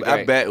 Because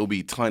I bet it would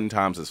be 10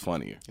 times as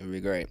funnier. It would be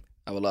great.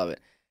 I would love it.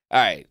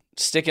 All right,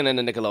 sticking in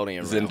the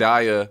Nickelodeon realm.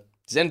 Zendaya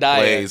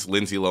plays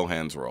Lindsay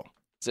Lohan's role.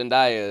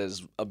 Zendaya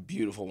is a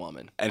beautiful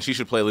woman. And she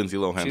should play Lindsay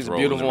Lohan's role. She's a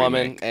beautiful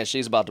woman, and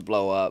she's about to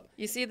blow up.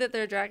 You see that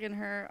they're dragging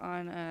her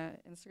on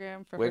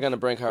Instagram? We're going to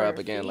bring her up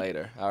again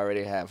later. I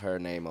already have her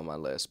name on my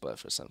list, but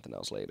for something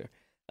else later.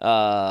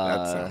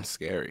 That sounds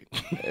scary.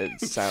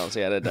 It sounds,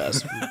 yeah, it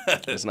does.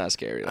 It's not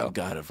scary, though. I've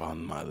got her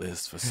on my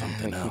list for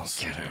something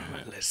else. Get her on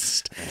my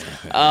list.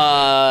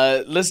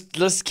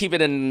 Let's keep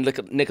it in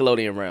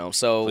Nickelodeon realm.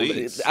 So,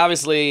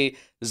 obviously,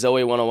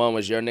 Zoe 101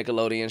 was your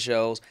Nickelodeon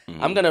shows.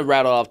 Mm-hmm. I'm going to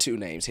rattle off 2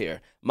 names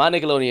here. My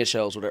Nickelodeon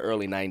shows were the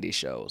early 90s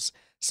shows.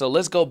 So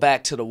let's go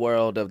back to the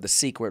world of the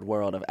secret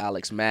world of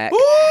Alex Mack.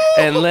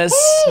 And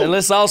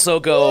let's also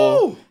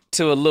go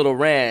to a little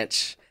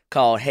ranch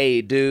called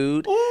Hey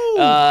Dude.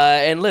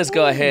 And let's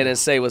go ahead and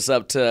say what's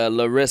up to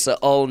Larissa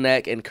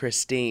Olnek and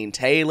Christine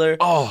Taylor.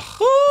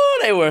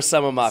 They were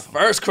some of my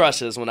first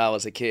crushes when I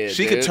was a kid.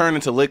 She could turn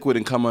into liquid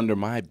and come under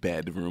my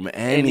bedroom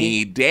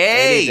any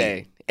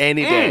day.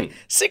 Any day.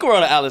 Secret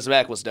World of Alex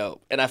Mack was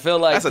dope. And I feel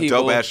like that's a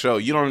dope-ass show.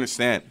 You don't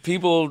understand.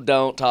 People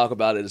don't talk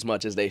about it as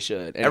much as they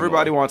should anymore.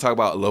 Everybody want to talk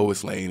about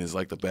Lois Lane as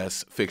like the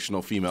best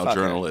fictional female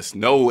journalist.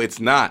 No, it's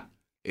not.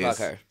 It's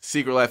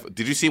Secret Life.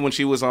 Did you see when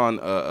she was on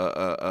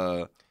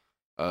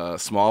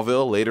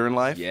Smallville later in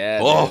life?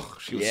 Yeah.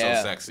 She was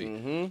so sexy.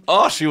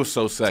 Mm-hmm. She was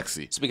so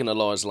sexy. Speaking of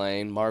Lois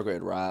Lane,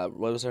 Margaret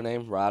what was her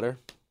name? Robbie?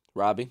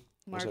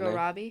 Margot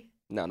Robbie?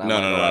 No.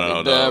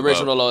 The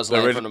original Lois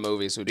Lane from the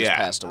movies who just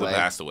passed away.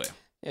 Passed away.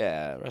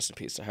 Yeah, rest in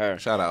peace to her.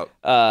 Shout out.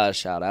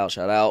 Shout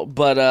out.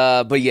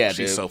 But yeah,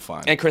 she's dude. so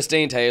fine. And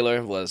Christine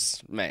Taylor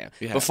was, man.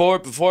 Yeah. Before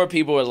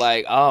people were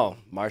like, oh,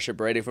 Marsha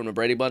Brady from the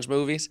Brady Bunch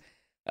movies,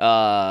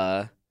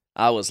 I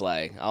was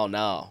like, oh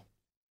no.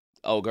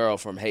 Oh, girl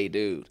from Hey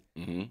Dude.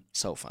 Mm-hmm.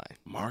 So fine.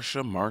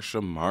 Marsha.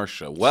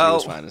 Well,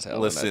 she was fine as hell.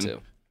 Listen,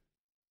 too.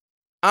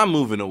 I'm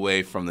moving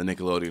away from the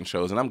Nickelodeon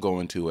shows, and I'm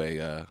going to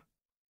a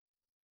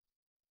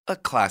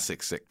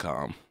classic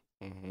sitcom.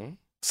 Mm-hmm.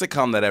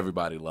 Sitcom that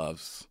everybody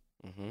loves.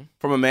 Mm-hmm.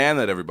 From a man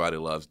that everybody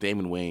loves,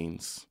 Damon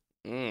Wayans.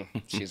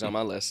 She's on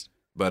my list.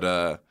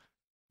 But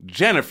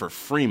Jennifer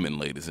Freeman,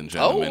 ladies and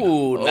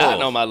gentlemen.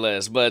 Not on my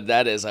list, but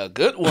that is a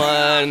good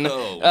one.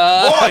 Boy,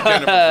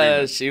 Jennifer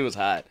Freeman. She was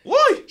hot.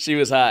 What? She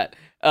was hot.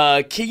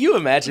 Can you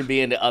imagine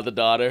being the other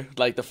daughter,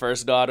 like the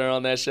first daughter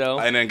on that show?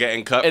 And then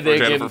getting cut for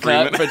Jennifer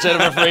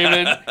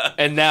Freeman.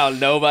 And now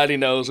nobody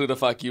knows who the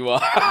fuck you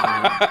are.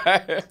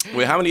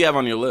 Wait, how many do you have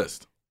on your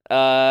list?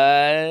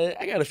 I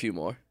got a few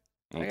more.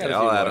 Okay,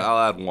 I'll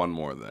add one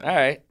more then. All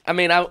right. I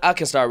mean, I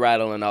can start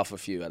rattling off a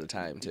few at a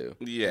time, too.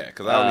 Yeah,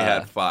 because I only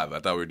had 5. I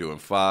thought we were doing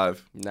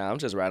 5. Nah, I'm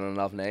just rattling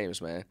off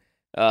names, man.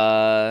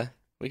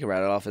 We can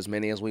rattle off as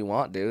many as we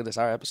want, dude. It's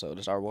our episode.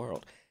 It's our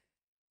world.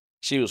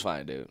 She was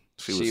fine, dude.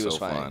 She was so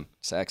fine.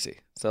 Sexy.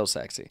 So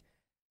sexy.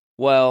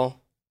 Well,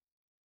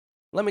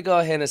 let me go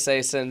ahead and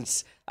say,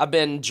 since I've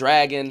been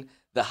dragging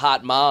the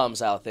hot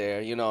moms out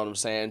there, you know what I'm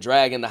saying?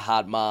 Dragging the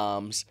hot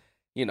moms.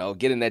 You know,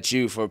 getting at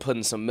you for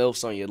putting some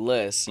MILFs on your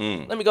list.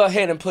 Let me go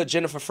ahead and put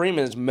Jennifer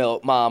Freeman's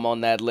mom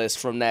on that list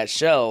from that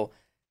show.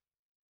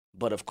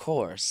 But of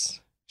course,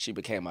 she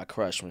became my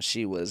crush when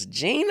she was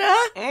Gina.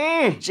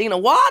 Gina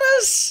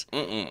Waters.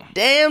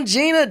 Damn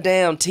Gina.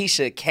 Damn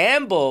Tisha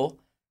Campbell.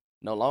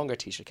 No longer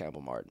Tisha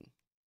Campbell Martin.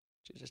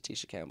 She's just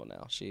Tisha Campbell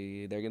now.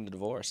 They're getting a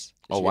divorce.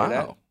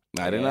 Wow.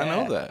 I did not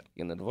know that.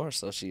 Getting a divorce,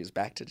 so she's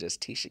back to just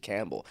Tisha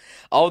Campbell.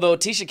 Although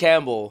Tisha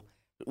Campbell...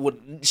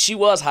 she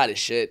was hot as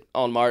shit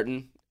on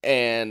Martin,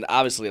 and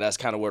obviously that's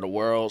kind of where the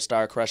world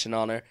started crushing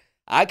on her.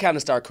 I kind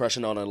of started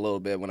crushing on her a little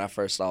bit when I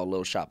first saw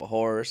Little Shop of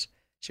Horrors.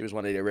 She was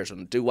one of the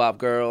original doo-wop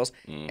girls,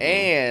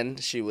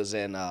 and she was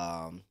in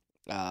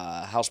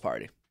House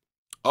Party.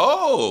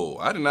 Oh,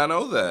 I did not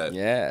know that.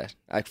 Yeah,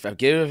 I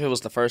forget if it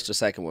was the first or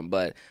second one,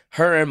 but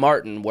her and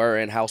Martin were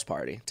in House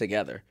Party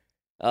together.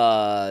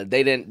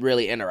 They didn't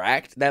really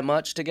interact that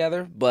much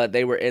together, but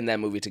they were in that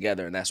movie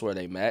together, and that's where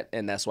they met,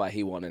 and that's why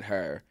he wanted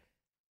her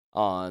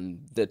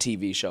on the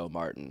TV show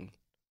Martin,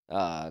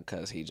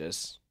 because he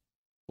just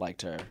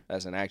liked her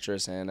as an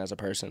actress and as a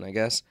person, I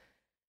guess,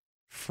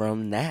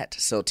 from that.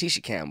 So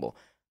Tisha Campbell.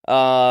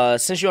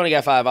 Since you only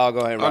got 5, I'll go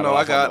ahead and run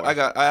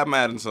I'm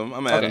adding some.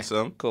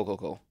 some.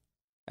 Cool.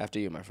 After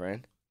you, my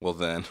friend. Well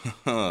then,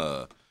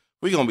 we're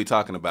going to be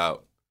talking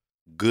about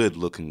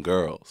good-looking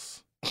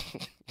girls.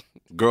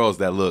 Girls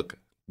that look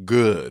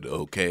good,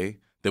 okay?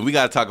 Then we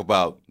got to talk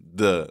about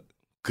the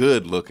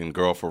good-looking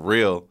girl for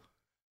real,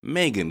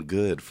 Megan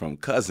Good from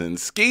Cousin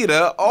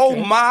Skeeter. Oh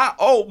my.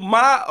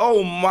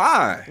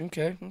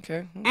 Okay.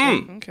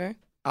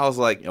 I was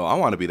like, I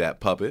want to be that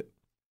puppet.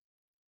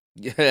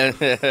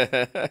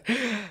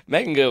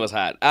 Megan Good was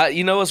hot.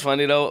 You know what's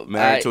funny though?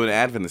 Married to an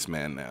Adventist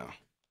man now.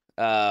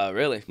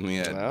 Really?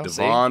 Yeah, well,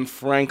 Devon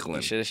Franklin.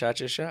 You should have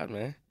shot your shot,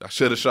 man. I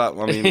should have shot.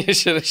 I mean, you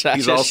should have shot.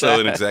 He's your also shot.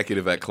 an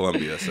executive at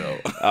Columbia, so.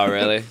 Oh,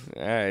 really?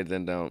 All right,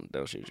 then don't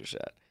shoot your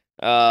shot.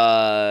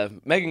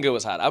 Megan Good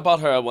was hot. I bought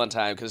her up one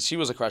time because she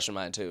was a crush of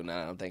mine too.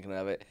 Now I'm thinking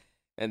of it.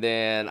 And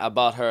then I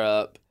bought her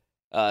up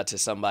to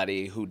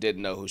somebody who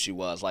didn't know who she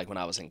was, like when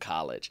I was in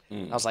college.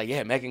 I was like,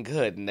 yeah, Megan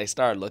Good. And they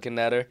started looking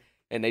at her,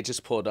 and they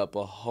just pulled up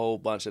a whole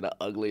bunch of the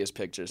ugliest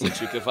pictures that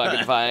you could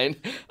fucking find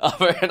of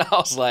her. And I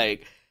was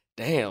like,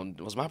 damn,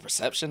 was my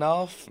perception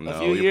off a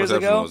few your years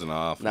perception ago? wasn't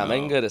off. Nah, no.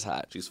 Megan Good is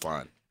hot. She's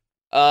fine.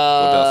 What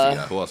else you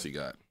got? Who else you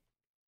got?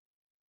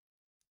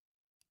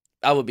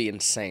 I would be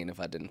insane if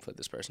I didn't put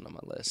this person on my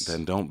list.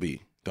 Then don't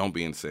be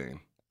insane.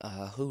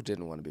 Who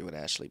didn't want to be with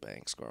Ashley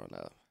Banks growing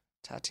up?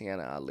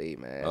 Tatiana Ali,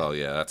 man. Oh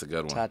yeah, that's a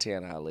good one.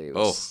 Tatiana Ali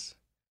was,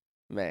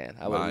 man,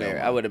 I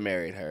would have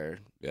married her.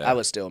 Yeah. I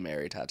would still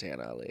marry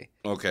Tatiana Ali.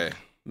 Okay.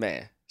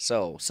 Man,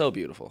 so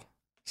beautiful.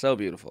 So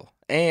beautiful.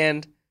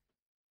 And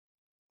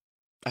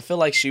I feel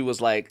like she was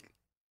like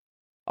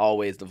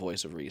always the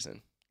voice of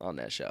reason on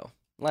that show.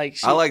 Like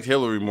I liked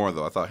Hillary more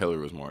though. I thought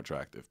Hillary was more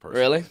attractive.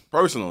 Personally. Really?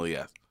 Personally,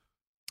 yes.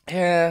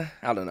 Yeah,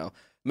 I don't know.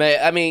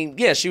 I mean,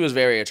 yeah, she was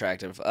very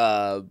attractive.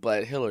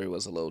 But Hillary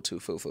was a little too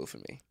foo-foo for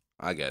me.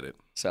 I get it.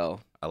 So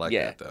I like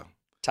yeah. that though.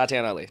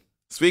 Tatiana Ali.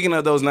 Speaking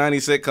of those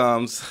 90s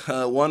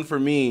sitcoms, one for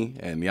me,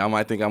 and y'all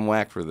might think I'm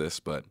whack for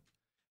this, but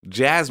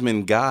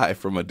Jasmine Guy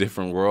from A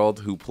Different World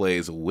who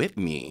plays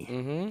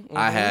Whitney.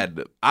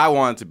 I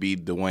wanted to be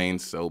Dwayne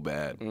so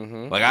bad.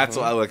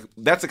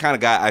 That's the kind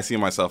of guy I see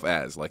myself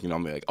as. Like, you know,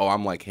 I'm like, oh,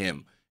 I'm like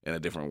him in a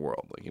different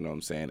world. Like, you know what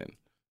I'm saying? And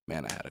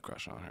man, I had a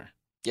crush on her.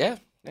 Yeah.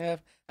 I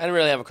didn't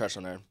really have a crush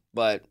on her,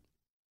 but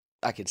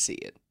I could see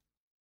it.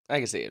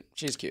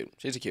 She's cute.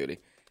 She's a cutie.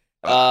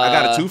 I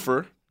got a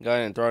twofer. Go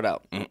ahead and throw it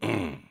out.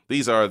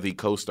 These are the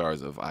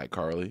co-stars of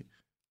iCarly,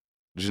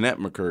 Jeanette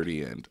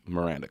McCurdy and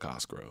Miranda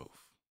Cosgrove.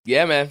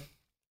 Yeah, man.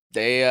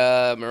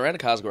 Miranda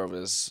Cosgrove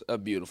is a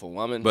beautiful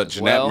woman. But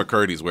Jeanette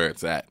McCurdy's where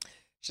it's at.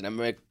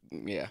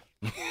 Yeah.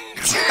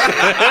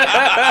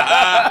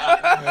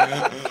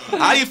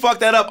 How you fuck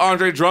that up,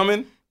 Andre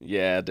Drummond?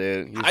 Yeah,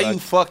 dude. How you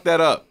fuck that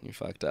up? You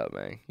fucked up,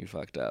 man. You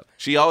fucked up.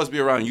 She always be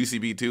around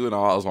UCB too, and I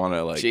always want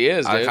to like. She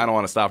is. I dude. kind of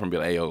want to stop her and be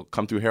like, "Hey, yo,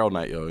 come through Herald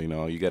Night, yo. You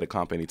know, you get a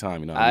comp anytime.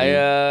 You know." What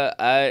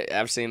I mean?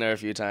 I've seen her a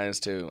few times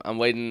too. I'm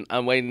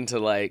waiting to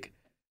like.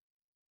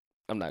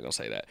 I'm not gonna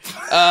say that.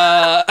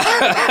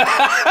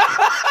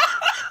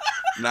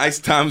 Nice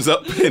times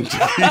up, Benji.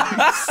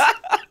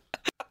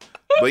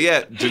 But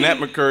yeah, Jeanette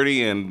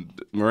McCurdy and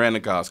Miranda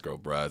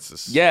Cosgrove, bro. It's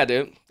just... Yeah,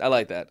 dude. I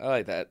like that.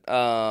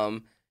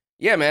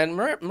 Yeah, man.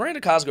 Miranda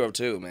Cosgrove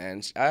too,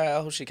 man. I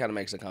hope she kind of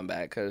makes a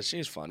comeback because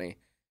she's funny,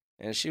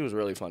 and she was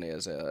really funny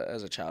as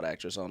a child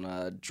actress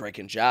on Drake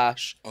and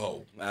Josh.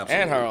 Oh, absolutely.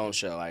 And her own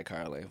show,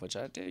 iCarly, which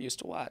I used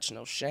to watch.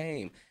 No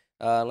shame.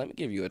 Let me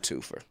give you a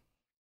twofer.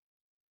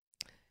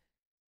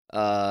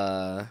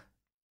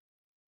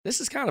 This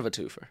is kind of a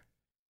twofer.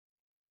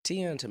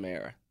 Tia and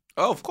Tamara.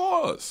 Of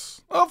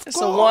course.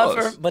 It's a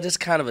one-fer, but it's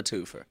kind of a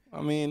twofer.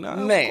 I mean, of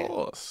Man.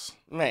 course.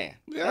 Man,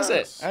 Yes.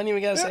 that's it. I don't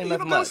even got to say you nothing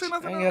don't gotta much. say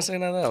nothing I ain't got to say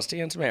nothing else.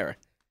 Tia and Tamara.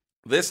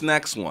 This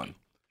next one,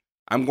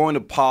 I'm going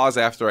to pause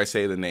after I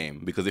say the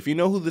name because if you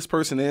know who this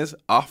person is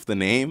off the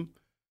name,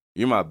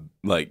 you're my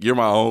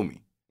homie.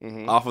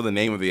 Mm-hmm. Off of the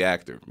name of the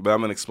actor. But I'm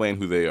going to explain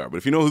who they are. But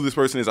if you know who this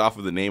person is off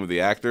of the name of the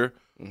actor,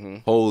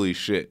 holy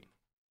shit.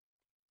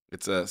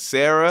 It's a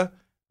Sarah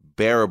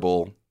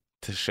Bearable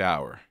to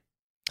Shower.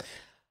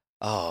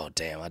 Oh,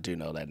 damn. I do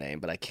know that name,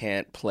 but I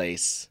can't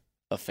place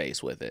a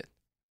face with it.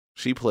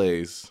 She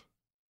plays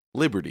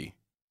Liberty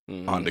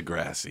on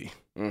Degrassi.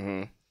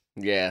 Mm-hmm.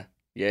 Yeah.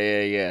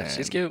 Yeah.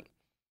 She's cute.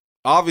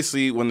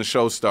 Obviously, when the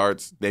show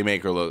starts, they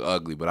make her look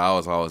ugly, but I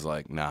was always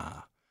like,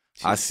 nah.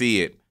 I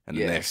see it. And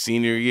then their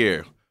senior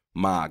year,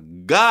 my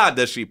God,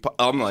 does she...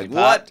 I'm like,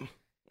 what?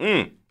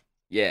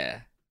 Yeah.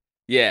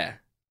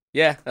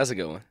 That's a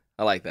good one.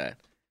 I like that.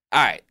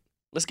 All right.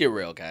 Let's get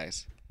real,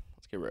 guys.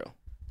 Let's get real.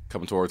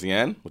 Coming towards the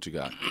end, what you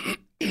got?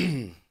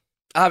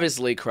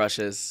 Obviously,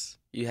 crushes.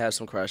 You have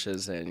some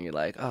crushes, and you're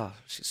like, oh,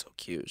 she's so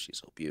cute. She's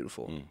so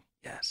beautiful.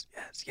 Yes.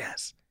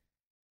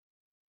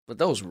 But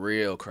those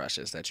real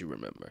crushes that you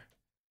remember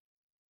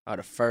are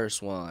the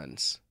first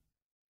ones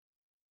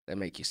that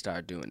make you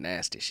start doing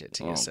nasty shit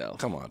to yourself.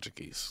 Come on,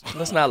 Jaquise.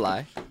 Let's not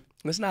lie.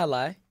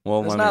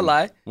 Well, Let's not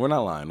lie. We're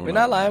not lying. We're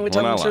not lying. We're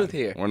telling the truth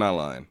here. We're not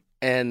lying.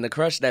 And the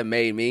crush that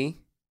made me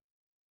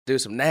do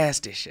some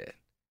nasty shit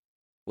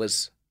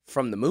was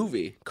from the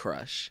movie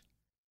Crush.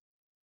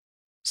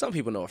 Some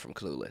people know her from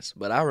Clueless,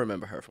 but I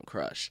remember her from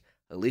Crush.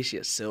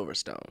 Alicia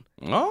Silverstone.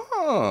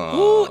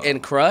 Oh. Ooh,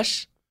 and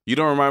Crush. You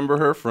don't remember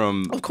her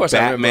from Of course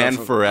I remember Batman her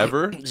from-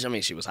 Forever? I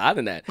mean, she was hot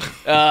in that.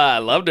 I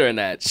loved her in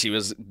that. She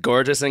was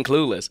gorgeous and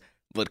Clueless.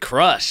 But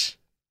Crush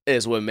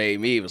is what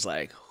made me was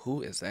like,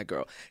 who is that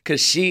girl?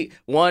 Because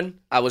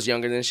I was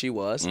younger than she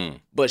was,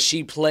 but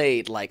she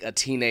played like a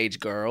teenage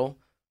girl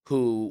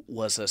who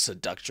was a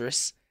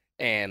seductress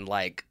and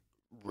like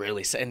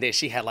really, and then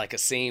she had like a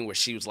scene where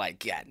she was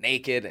like got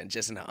naked and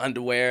just in her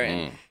underwear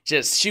and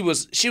just she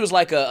was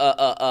like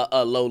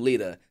a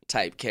Lolita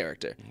type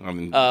character. I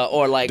mean,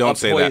 Or like don't a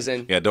say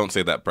Poison. that. Yeah, don't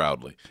say that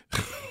proudly.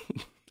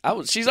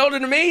 She's older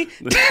than me.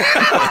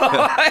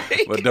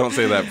 But don't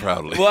say that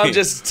proudly. Well, I'm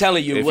just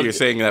telling you. If you're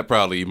saying that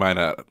proudly, you might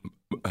not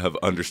have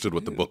understood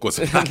what the book was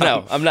about.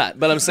 No, I'm not.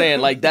 But I'm saying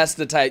like that's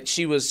the type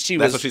she was.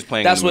 That's what she's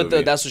playing. That's in the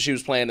movie. That's what she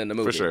was playing in the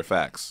movie. For sure,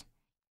 facts.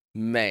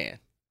 Man,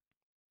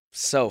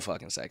 so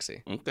fucking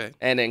sexy. Okay.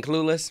 And then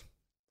Clueless,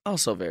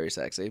 also very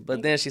sexy.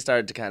 But then she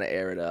started to kind of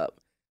air it up.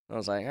 I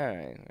was like, all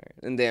right.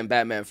 And then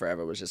Batman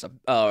Forever was just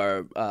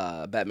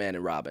Batman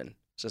and Robin.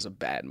 It's just a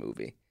bad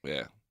movie.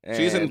 Yeah.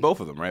 She's in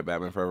both of them, right?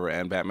 Batman Forever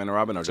and Batman and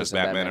Robin, or just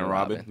Batman and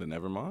Robin? Then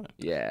never mind.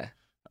 Yeah.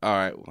 All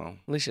right. Well,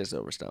 Alicia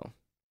Silverstone.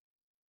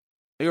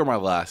 They were my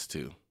last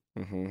two.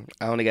 Mm-hmm.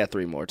 I only got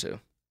 3 more too.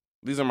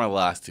 These are my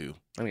last two.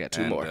 I only got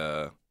 2 more.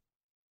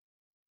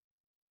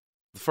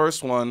 The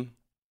first one,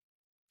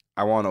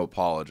 I want to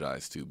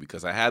apologize to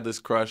because I had this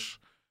crush,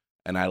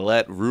 and I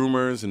let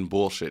rumors and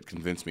bullshit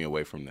convince me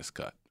away from this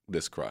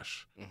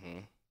crush. Mm-hmm.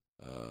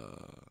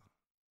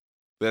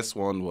 This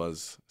one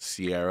was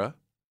Sierra.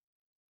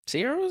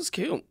 Sierra was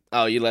cute.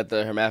 Oh, you let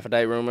the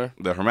hermaphrodite rumor?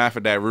 The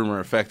hermaphrodite rumor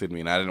affected me,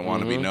 and I didn't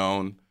want to be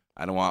known.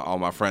 I didn't want all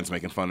my friends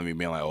making fun of me,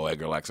 being like, "Oh,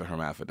 Edgar likes a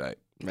hermaphrodite."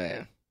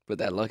 Man, but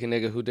that lucky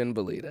nigga who didn't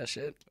believe that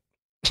shit.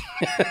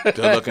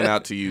 They're looking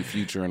out to you,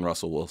 Future and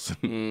Russell Wilson.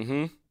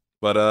 Mm-hmm.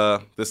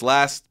 But this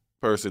last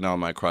person on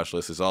my crush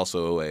list is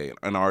also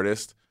an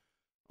artist.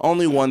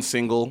 Only one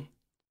single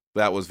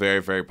that was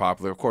very, very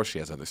popular. Of course, she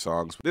has other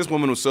songs. This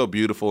woman was so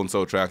beautiful and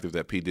so attractive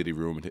that P. Diddy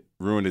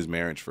ruined his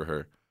marriage for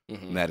her.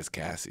 Mm-hmm. And that is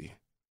Cassie.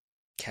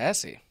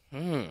 Cassie.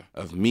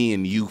 Of Me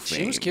and You fame.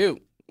 She was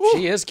cute. Woo.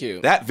 She is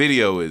cute. That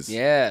video is...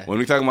 Yeah. When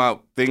we talking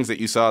about things that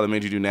you saw that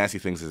made you do nasty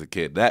things as a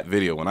kid, that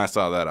video, when I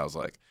saw that, I was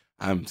like,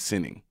 I'm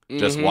sinning.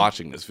 Just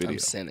watching this video. I'm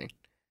sinning.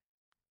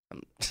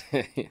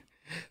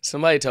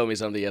 Somebody told me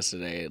something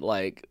yesterday.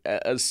 Like,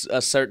 a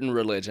certain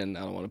religion,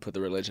 I don't want to put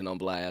the religion on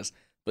blast,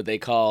 but they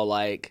call,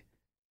 like,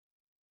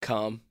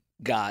 cum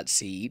God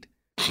seed.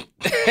 Put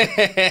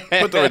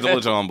the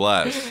religion on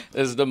blast.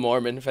 This is the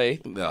Mormon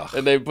faith. Ugh.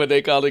 And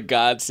they called it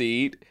God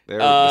seed. They're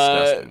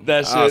disgusting.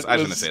 That shit I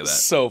shouldn't say that.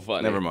 So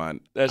funny. Never mind.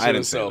 That I shit didn't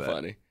was so say that.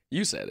 funny.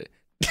 You said it.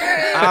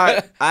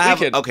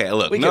 Okay,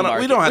 look. we We don't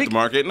have it. to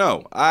mark it.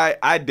 No.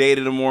 I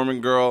dated a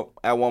Mormon girl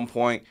at one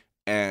point,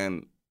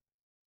 and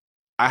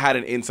I had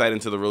an insight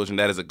into the religion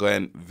that is,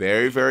 again,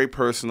 very, very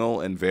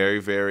personal and very,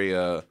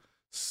 very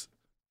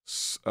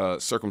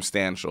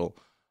circumstantial.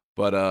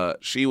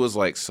 But she was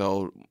like,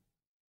 so,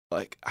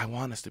 like, I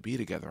want us to be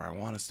together. I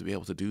want us to be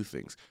able to do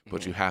things.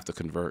 But you have to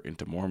convert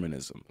into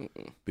Mormonism.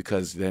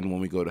 Because then when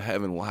we go to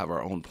heaven, we'll have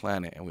our own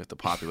planet, and we have to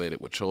populate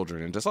it with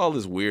children. And just all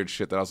this weird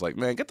shit that I was like,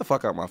 man, get the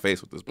fuck out of my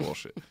face with this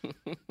bullshit.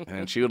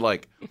 And she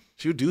would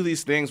do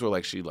these things where,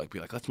 like, she'd, like, be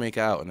like, let's make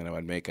out. And then I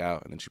would make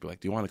out. And then she'd be like,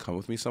 do you want to come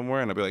with me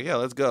somewhere? And I'd be like, yeah,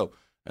 let's go.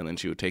 And then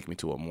she would take me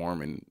to a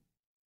Mormon,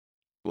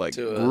 like,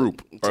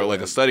 group. Or,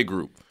 like, a study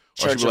group.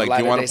 Or she'd be like,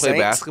 do you want to play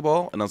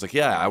basketball? And I was like,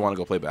 yeah, I want to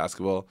go play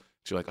basketball.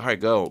 She's like, all right,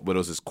 go. But it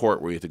was this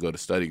court where you had to go to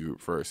study group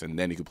first, and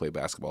then you could play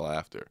basketball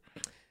after.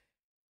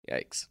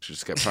 Yikes. She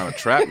just kept trying to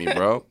trap me,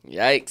 bro.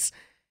 Yikes.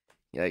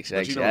 But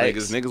you know,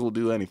 niggas will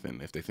do anything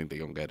if they think they're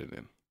going to get it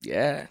in.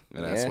 Yeah.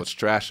 And that's what's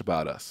trash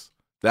about us.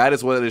 That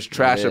is what is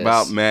trash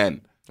about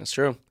men. That's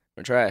true.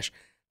 We're trash.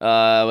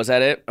 Was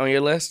that it on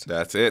your list?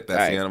 That's it.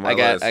 That's the end of my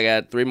list. I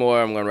got 3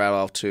 more. I'm going to rattle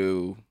off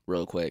 2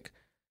 real quick.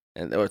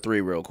 Or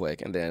 3 real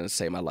quick, and then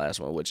say my last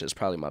one, which is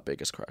probably my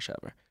biggest crush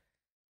ever.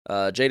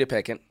 Jada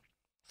Pinkett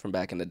from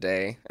back in the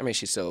day. I mean,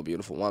 she's still a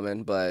beautiful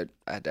woman, but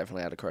I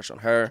definitely had a crush on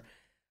her.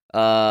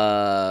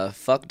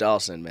 Fuck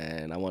Dawson,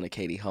 man. I wanted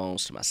Katie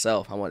Holmes to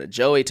myself. I wanted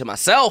Joey to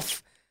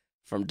myself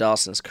from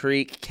Dawson's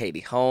Creek. Katie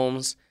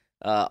Holmes.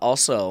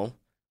 Also,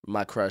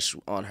 my crush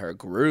on her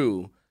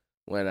grew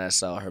when I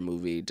saw her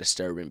movie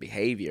Disturbing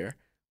Behavior,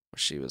 where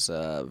she was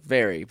a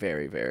very,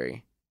 very,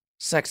 very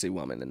sexy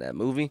woman in that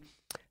movie.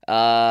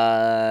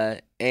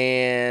 And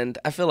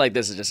I feel like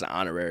this is just an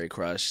honorary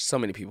crush. So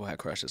many people had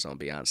crushes on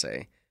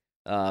Beyonce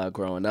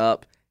growing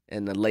up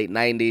in the late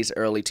 90s,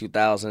 early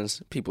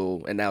 2000s.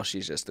 People, and now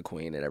she's just the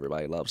queen and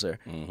everybody loves her.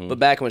 Mm-hmm. But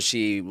back when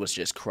she was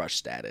just crush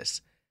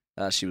status,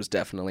 she was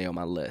definitely on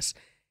my list.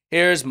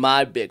 Here's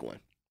my big one.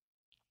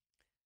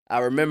 I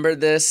remember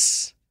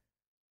this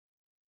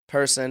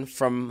person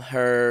from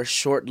her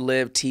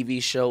short-lived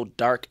TV show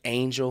Dark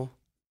Angel.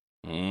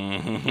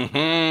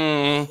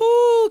 Mm-hmm.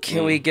 Ooh,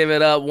 can we give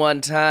it up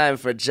one time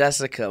for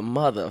Jessica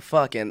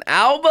motherfucking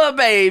Alba,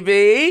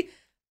 baby?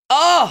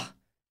 Oh,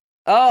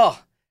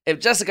 if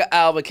Jessica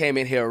Alba came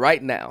in here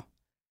right now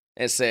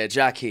and said,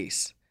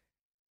 Jaquise,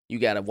 you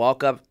got to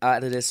walk up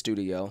out of this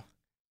studio.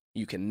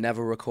 You can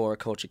never record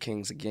Culture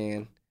Kings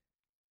again,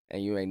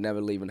 and you ain't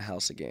never leaving the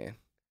house again.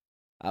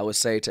 I would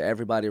say to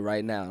everybody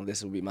right now,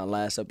 this will be my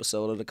last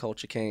episode of the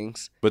Culture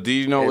Kings. But do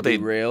you know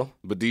real?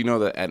 But do you know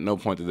that at no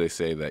point did they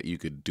say that you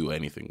could do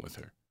anything with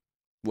her?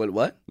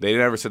 What? They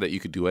never said that you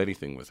could do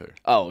anything with her.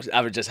 Oh,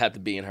 I would just have to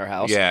be in her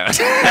house. Yeah.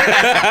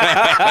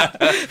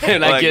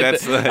 And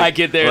I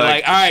get there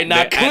like, all right,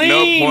 now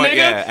clean, nigga.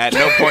 At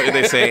no point did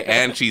they say,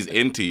 and she's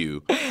into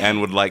you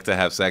and would like to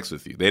have sex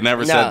with you. They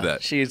never said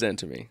that. She's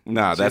into me.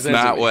 Nah, that's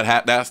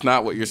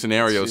not what your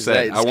scenario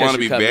said. I want to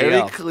be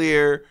very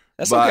clear.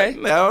 That's okay.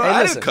 No, hey,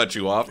 I didn't cut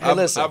you off.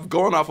 I'm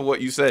going off of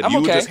what you said.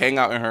 You would just hang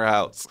out in her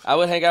house. I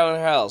would hang out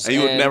in her house. And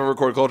you would never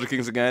record Culture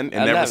Kings again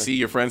and never see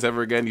your friends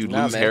ever again. You'd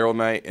lose Harold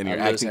Night and your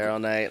acting. Lose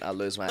Harold Night. I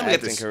lose my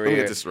acting career. Let me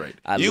get this right.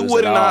 You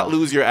would not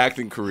lose your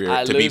acting career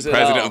to be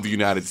president of the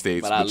United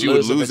States, but you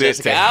would lose it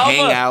to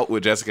hang out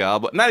with Jessica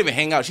Alba. Not even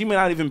hang out. She may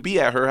not even be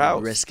at her house.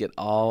 I'd risk it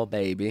all,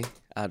 baby.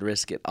 I'd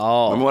risk it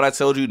all. Remember what I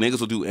told you? Niggas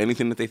will do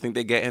anything that they think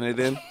they're getting it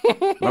in.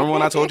 Remember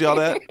when I told y'all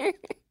that?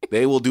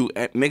 They will do.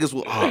 Niggas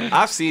will.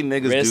 I've seen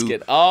niggas risk do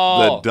it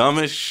all. The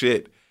dumbest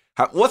shit.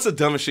 What's the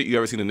dumbest shit you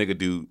ever seen a nigga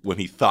do when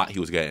he thought he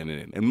was getting it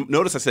in? And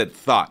notice I said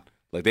thought.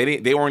 Like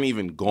they weren't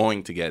even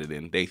going to get it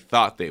in. They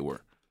thought they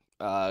were.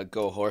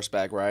 Go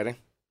horseback riding.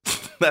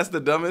 That's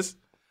the dumbest.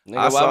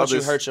 Nigga, why would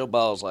you hurt your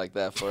balls like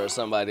that for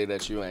somebody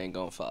that you ain't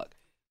gonna fuck?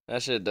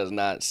 That shit does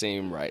not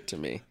seem right to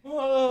me.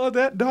 Oh,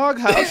 that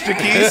doghouse,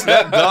 Jaquise.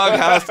 That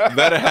doghouse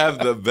better have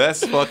the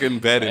best fucking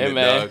bed in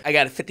it, dog. I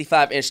got a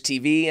 55-inch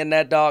TV in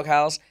that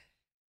doghouse,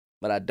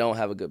 but I don't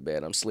have a good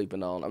bed. I'm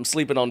sleeping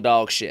on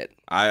dog shit.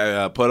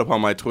 I put up on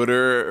my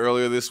Twitter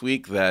earlier this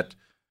week that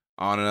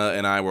Anna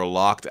and I were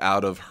locked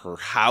out of her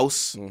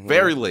house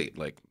very late,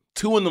 like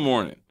 2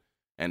 a.m.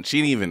 And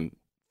she didn't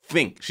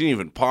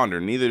even ponder,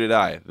 neither did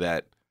I,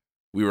 that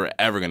we were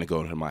ever going to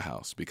go to my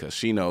house because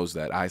she knows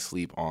that I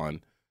sleep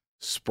on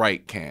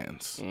Sprite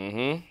cans.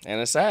 And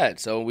it's sad.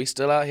 So we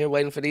still out here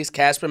waiting for these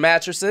Casper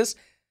mattresses.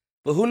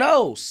 But who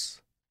knows?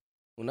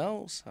 Who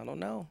knows? I don't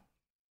know.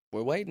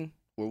 We're waiting.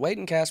 We're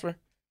waiting, Casper.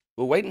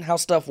 We're waiting how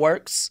stuff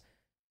works.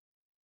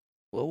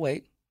 We'll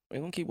wait. We're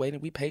going to keep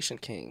waiting. We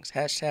patient kings.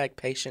 #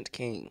 patient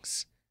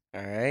kings.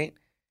 All right?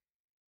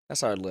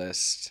 That's our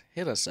list.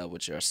 Hit us up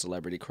with your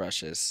celebrity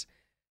crushes.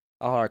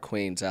 All our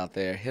queens out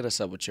there, hit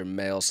us up with your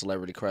male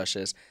celebrity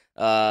crushes.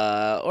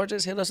 Or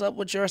just hit us up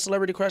with your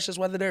celebrity crushes,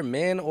 whether they're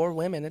men or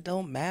women. It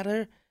don't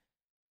matter.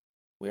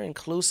 We're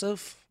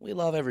inclusive. We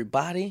love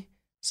everybody.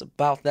 It's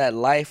about that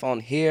life on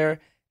here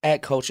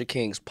at Culture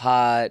Kings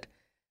Pod,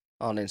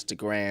 on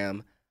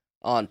Instagram,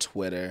 on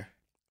Twitter.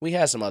 We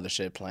had some other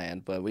shit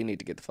planned, but we need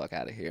to get the fuck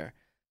out of here.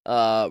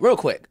 Real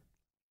quick,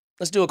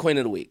 let's do a Queen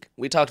of the Week.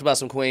 We talked about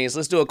some queens.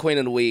 Let's do a Queen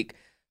of the Week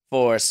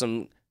for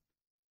some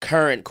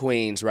current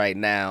queens right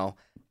now.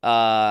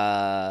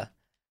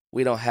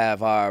 We don't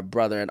have our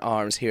brother in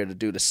arms here to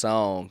do the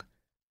song,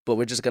 but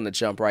we're just going to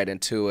jump right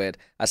into it.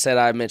 I said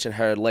I'd mention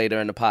her later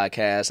in the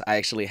podcast. I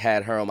actually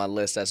had her on my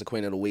list as a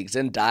Queen of the Week.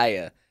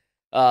 Zendaya.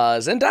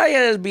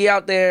 Zendaya be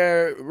out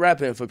there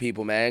repping for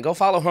people, man. Go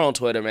follow her on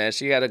Twitter, man.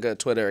 She got a good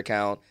Twitter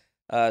account.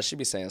 She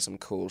be saying some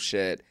cool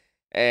shit.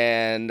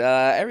 And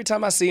every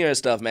time I see her and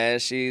stuff, man,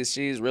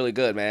 she's really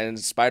good, man.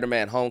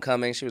 Spider-Man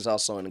Homecoming, she was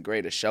also in The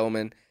Greatest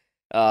Showman.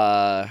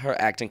 Her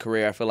acting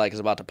career, I feel like, is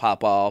about to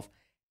pop off.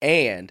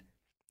 And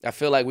I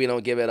feel like we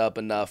don't give it up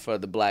enough for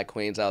the black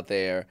queens out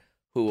there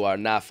who are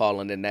not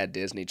falling in that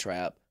Disney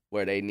trap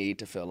where they need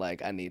to feel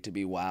like I need to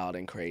be wild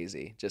and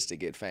crazy just to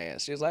get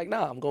fans. She's like,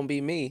 nah, I'm going to be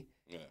me.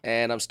 Yeah.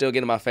 And I'm still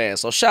getting my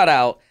fans. So shout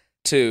out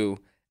to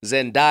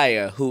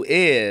Zendaya, who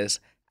is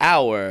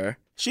our...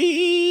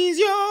 She's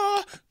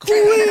your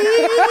Queen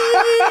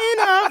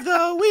of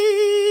the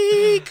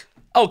Week.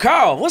 Oh,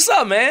 Carl, what's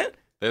up, man?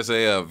 There's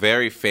a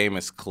very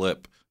famous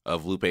clip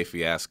of Lupe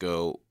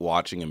Fiasco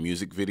watching a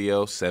music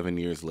video 7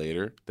 years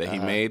later that he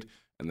made.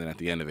 And then at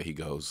the end of it, he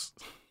goes,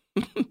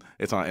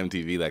 it's on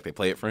MTV, like they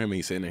play it for him. And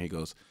he's sitting there,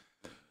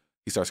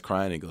 he starts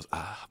crying. And he goes,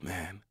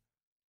 man,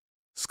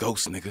 it's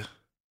Ghost, nigga.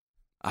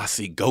 I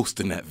see Ghost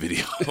in that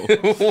video.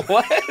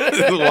 What?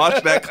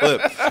 Watch that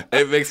clip.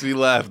 It makes me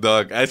laugh,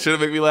 dog. It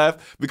shouldn't make me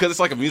laugh because it's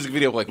like a music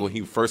video, like when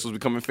he first was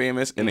becoming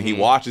famous. And then he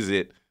watches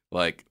it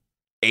like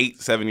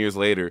 7 years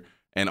later.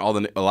 And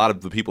a lot of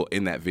the people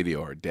in that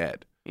video are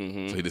dead. So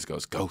he just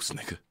goes, Ghost,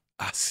 nigga.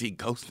 I see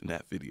Ghost in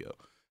that video.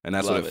 And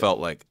that's what it felt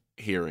like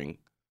hearing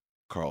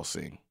Carl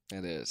sing.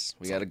 It is.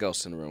 We got a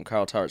ghost in the room.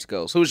 Carl Tart's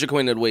Ghost. Who's your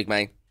Queen of the Week,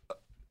 man?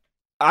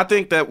 I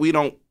think that we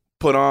don't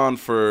put on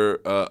for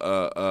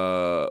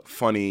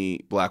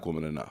funny black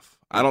women enough.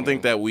 I don't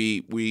think that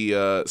we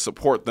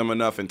support them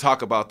enough and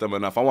talk about them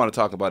enough. I want to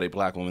talk about a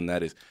black woman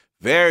that is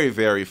very,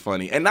 very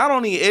funny. And not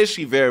only is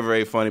she very,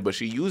 very funny, but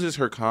she uses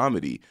her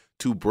comedy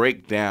to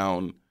break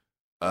down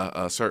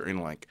a certain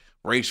like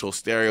racial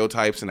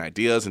stereotypes and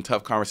ideas and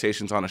tough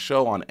conversations on a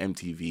show on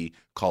MTV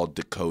called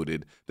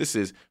Decoded. This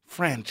is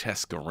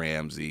Franchesca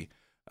Ramsey.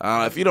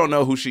 If you don't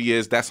know who she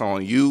is, that's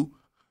on you.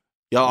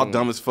 Y'all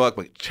dumb as fuck,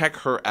 but check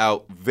her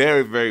out.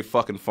 Very, very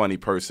fucking funny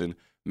person.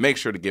 Make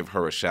sure to give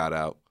her a shout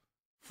out.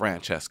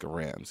 Franchesca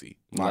Ramsey,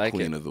 my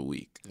Queen of the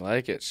Week.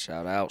 Like it.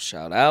 Shout out,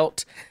 shout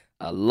out.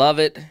 I love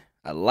it.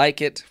 I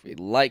like it. We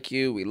like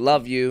you. We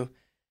love you.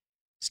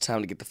 It's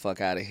time to get the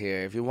fuck out of here.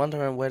 If you're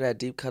wondering where that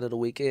deep cut of the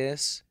week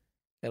is,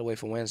 gotta wait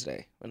for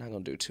Wednesday. We're not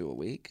gonna do 2 a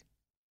week.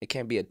 It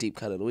can't be a deep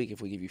cut of the week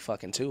if we give you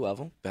fucking 2 of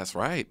them. That's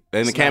right.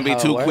 And That's it can't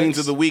not be how 2 it queens works.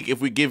 of the week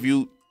if we give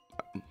you.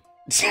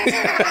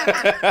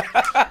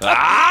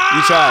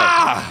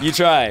 You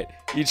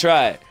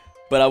tried.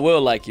 But I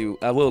will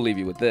leave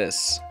you with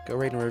this. Go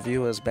rate and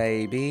review us,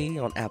 baby,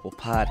 on Apple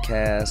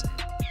Podcasts.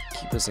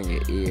 Keep us in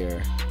your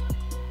ear.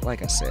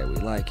 Like I said, we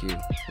like you.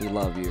 We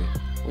love you.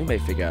 We may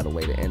figure out a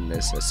way to end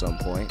this at some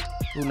point.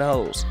 Who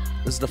knows?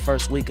 This is the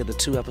first week of the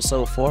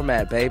 2-episode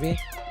format, baby.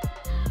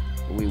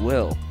 We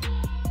will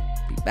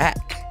be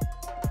back.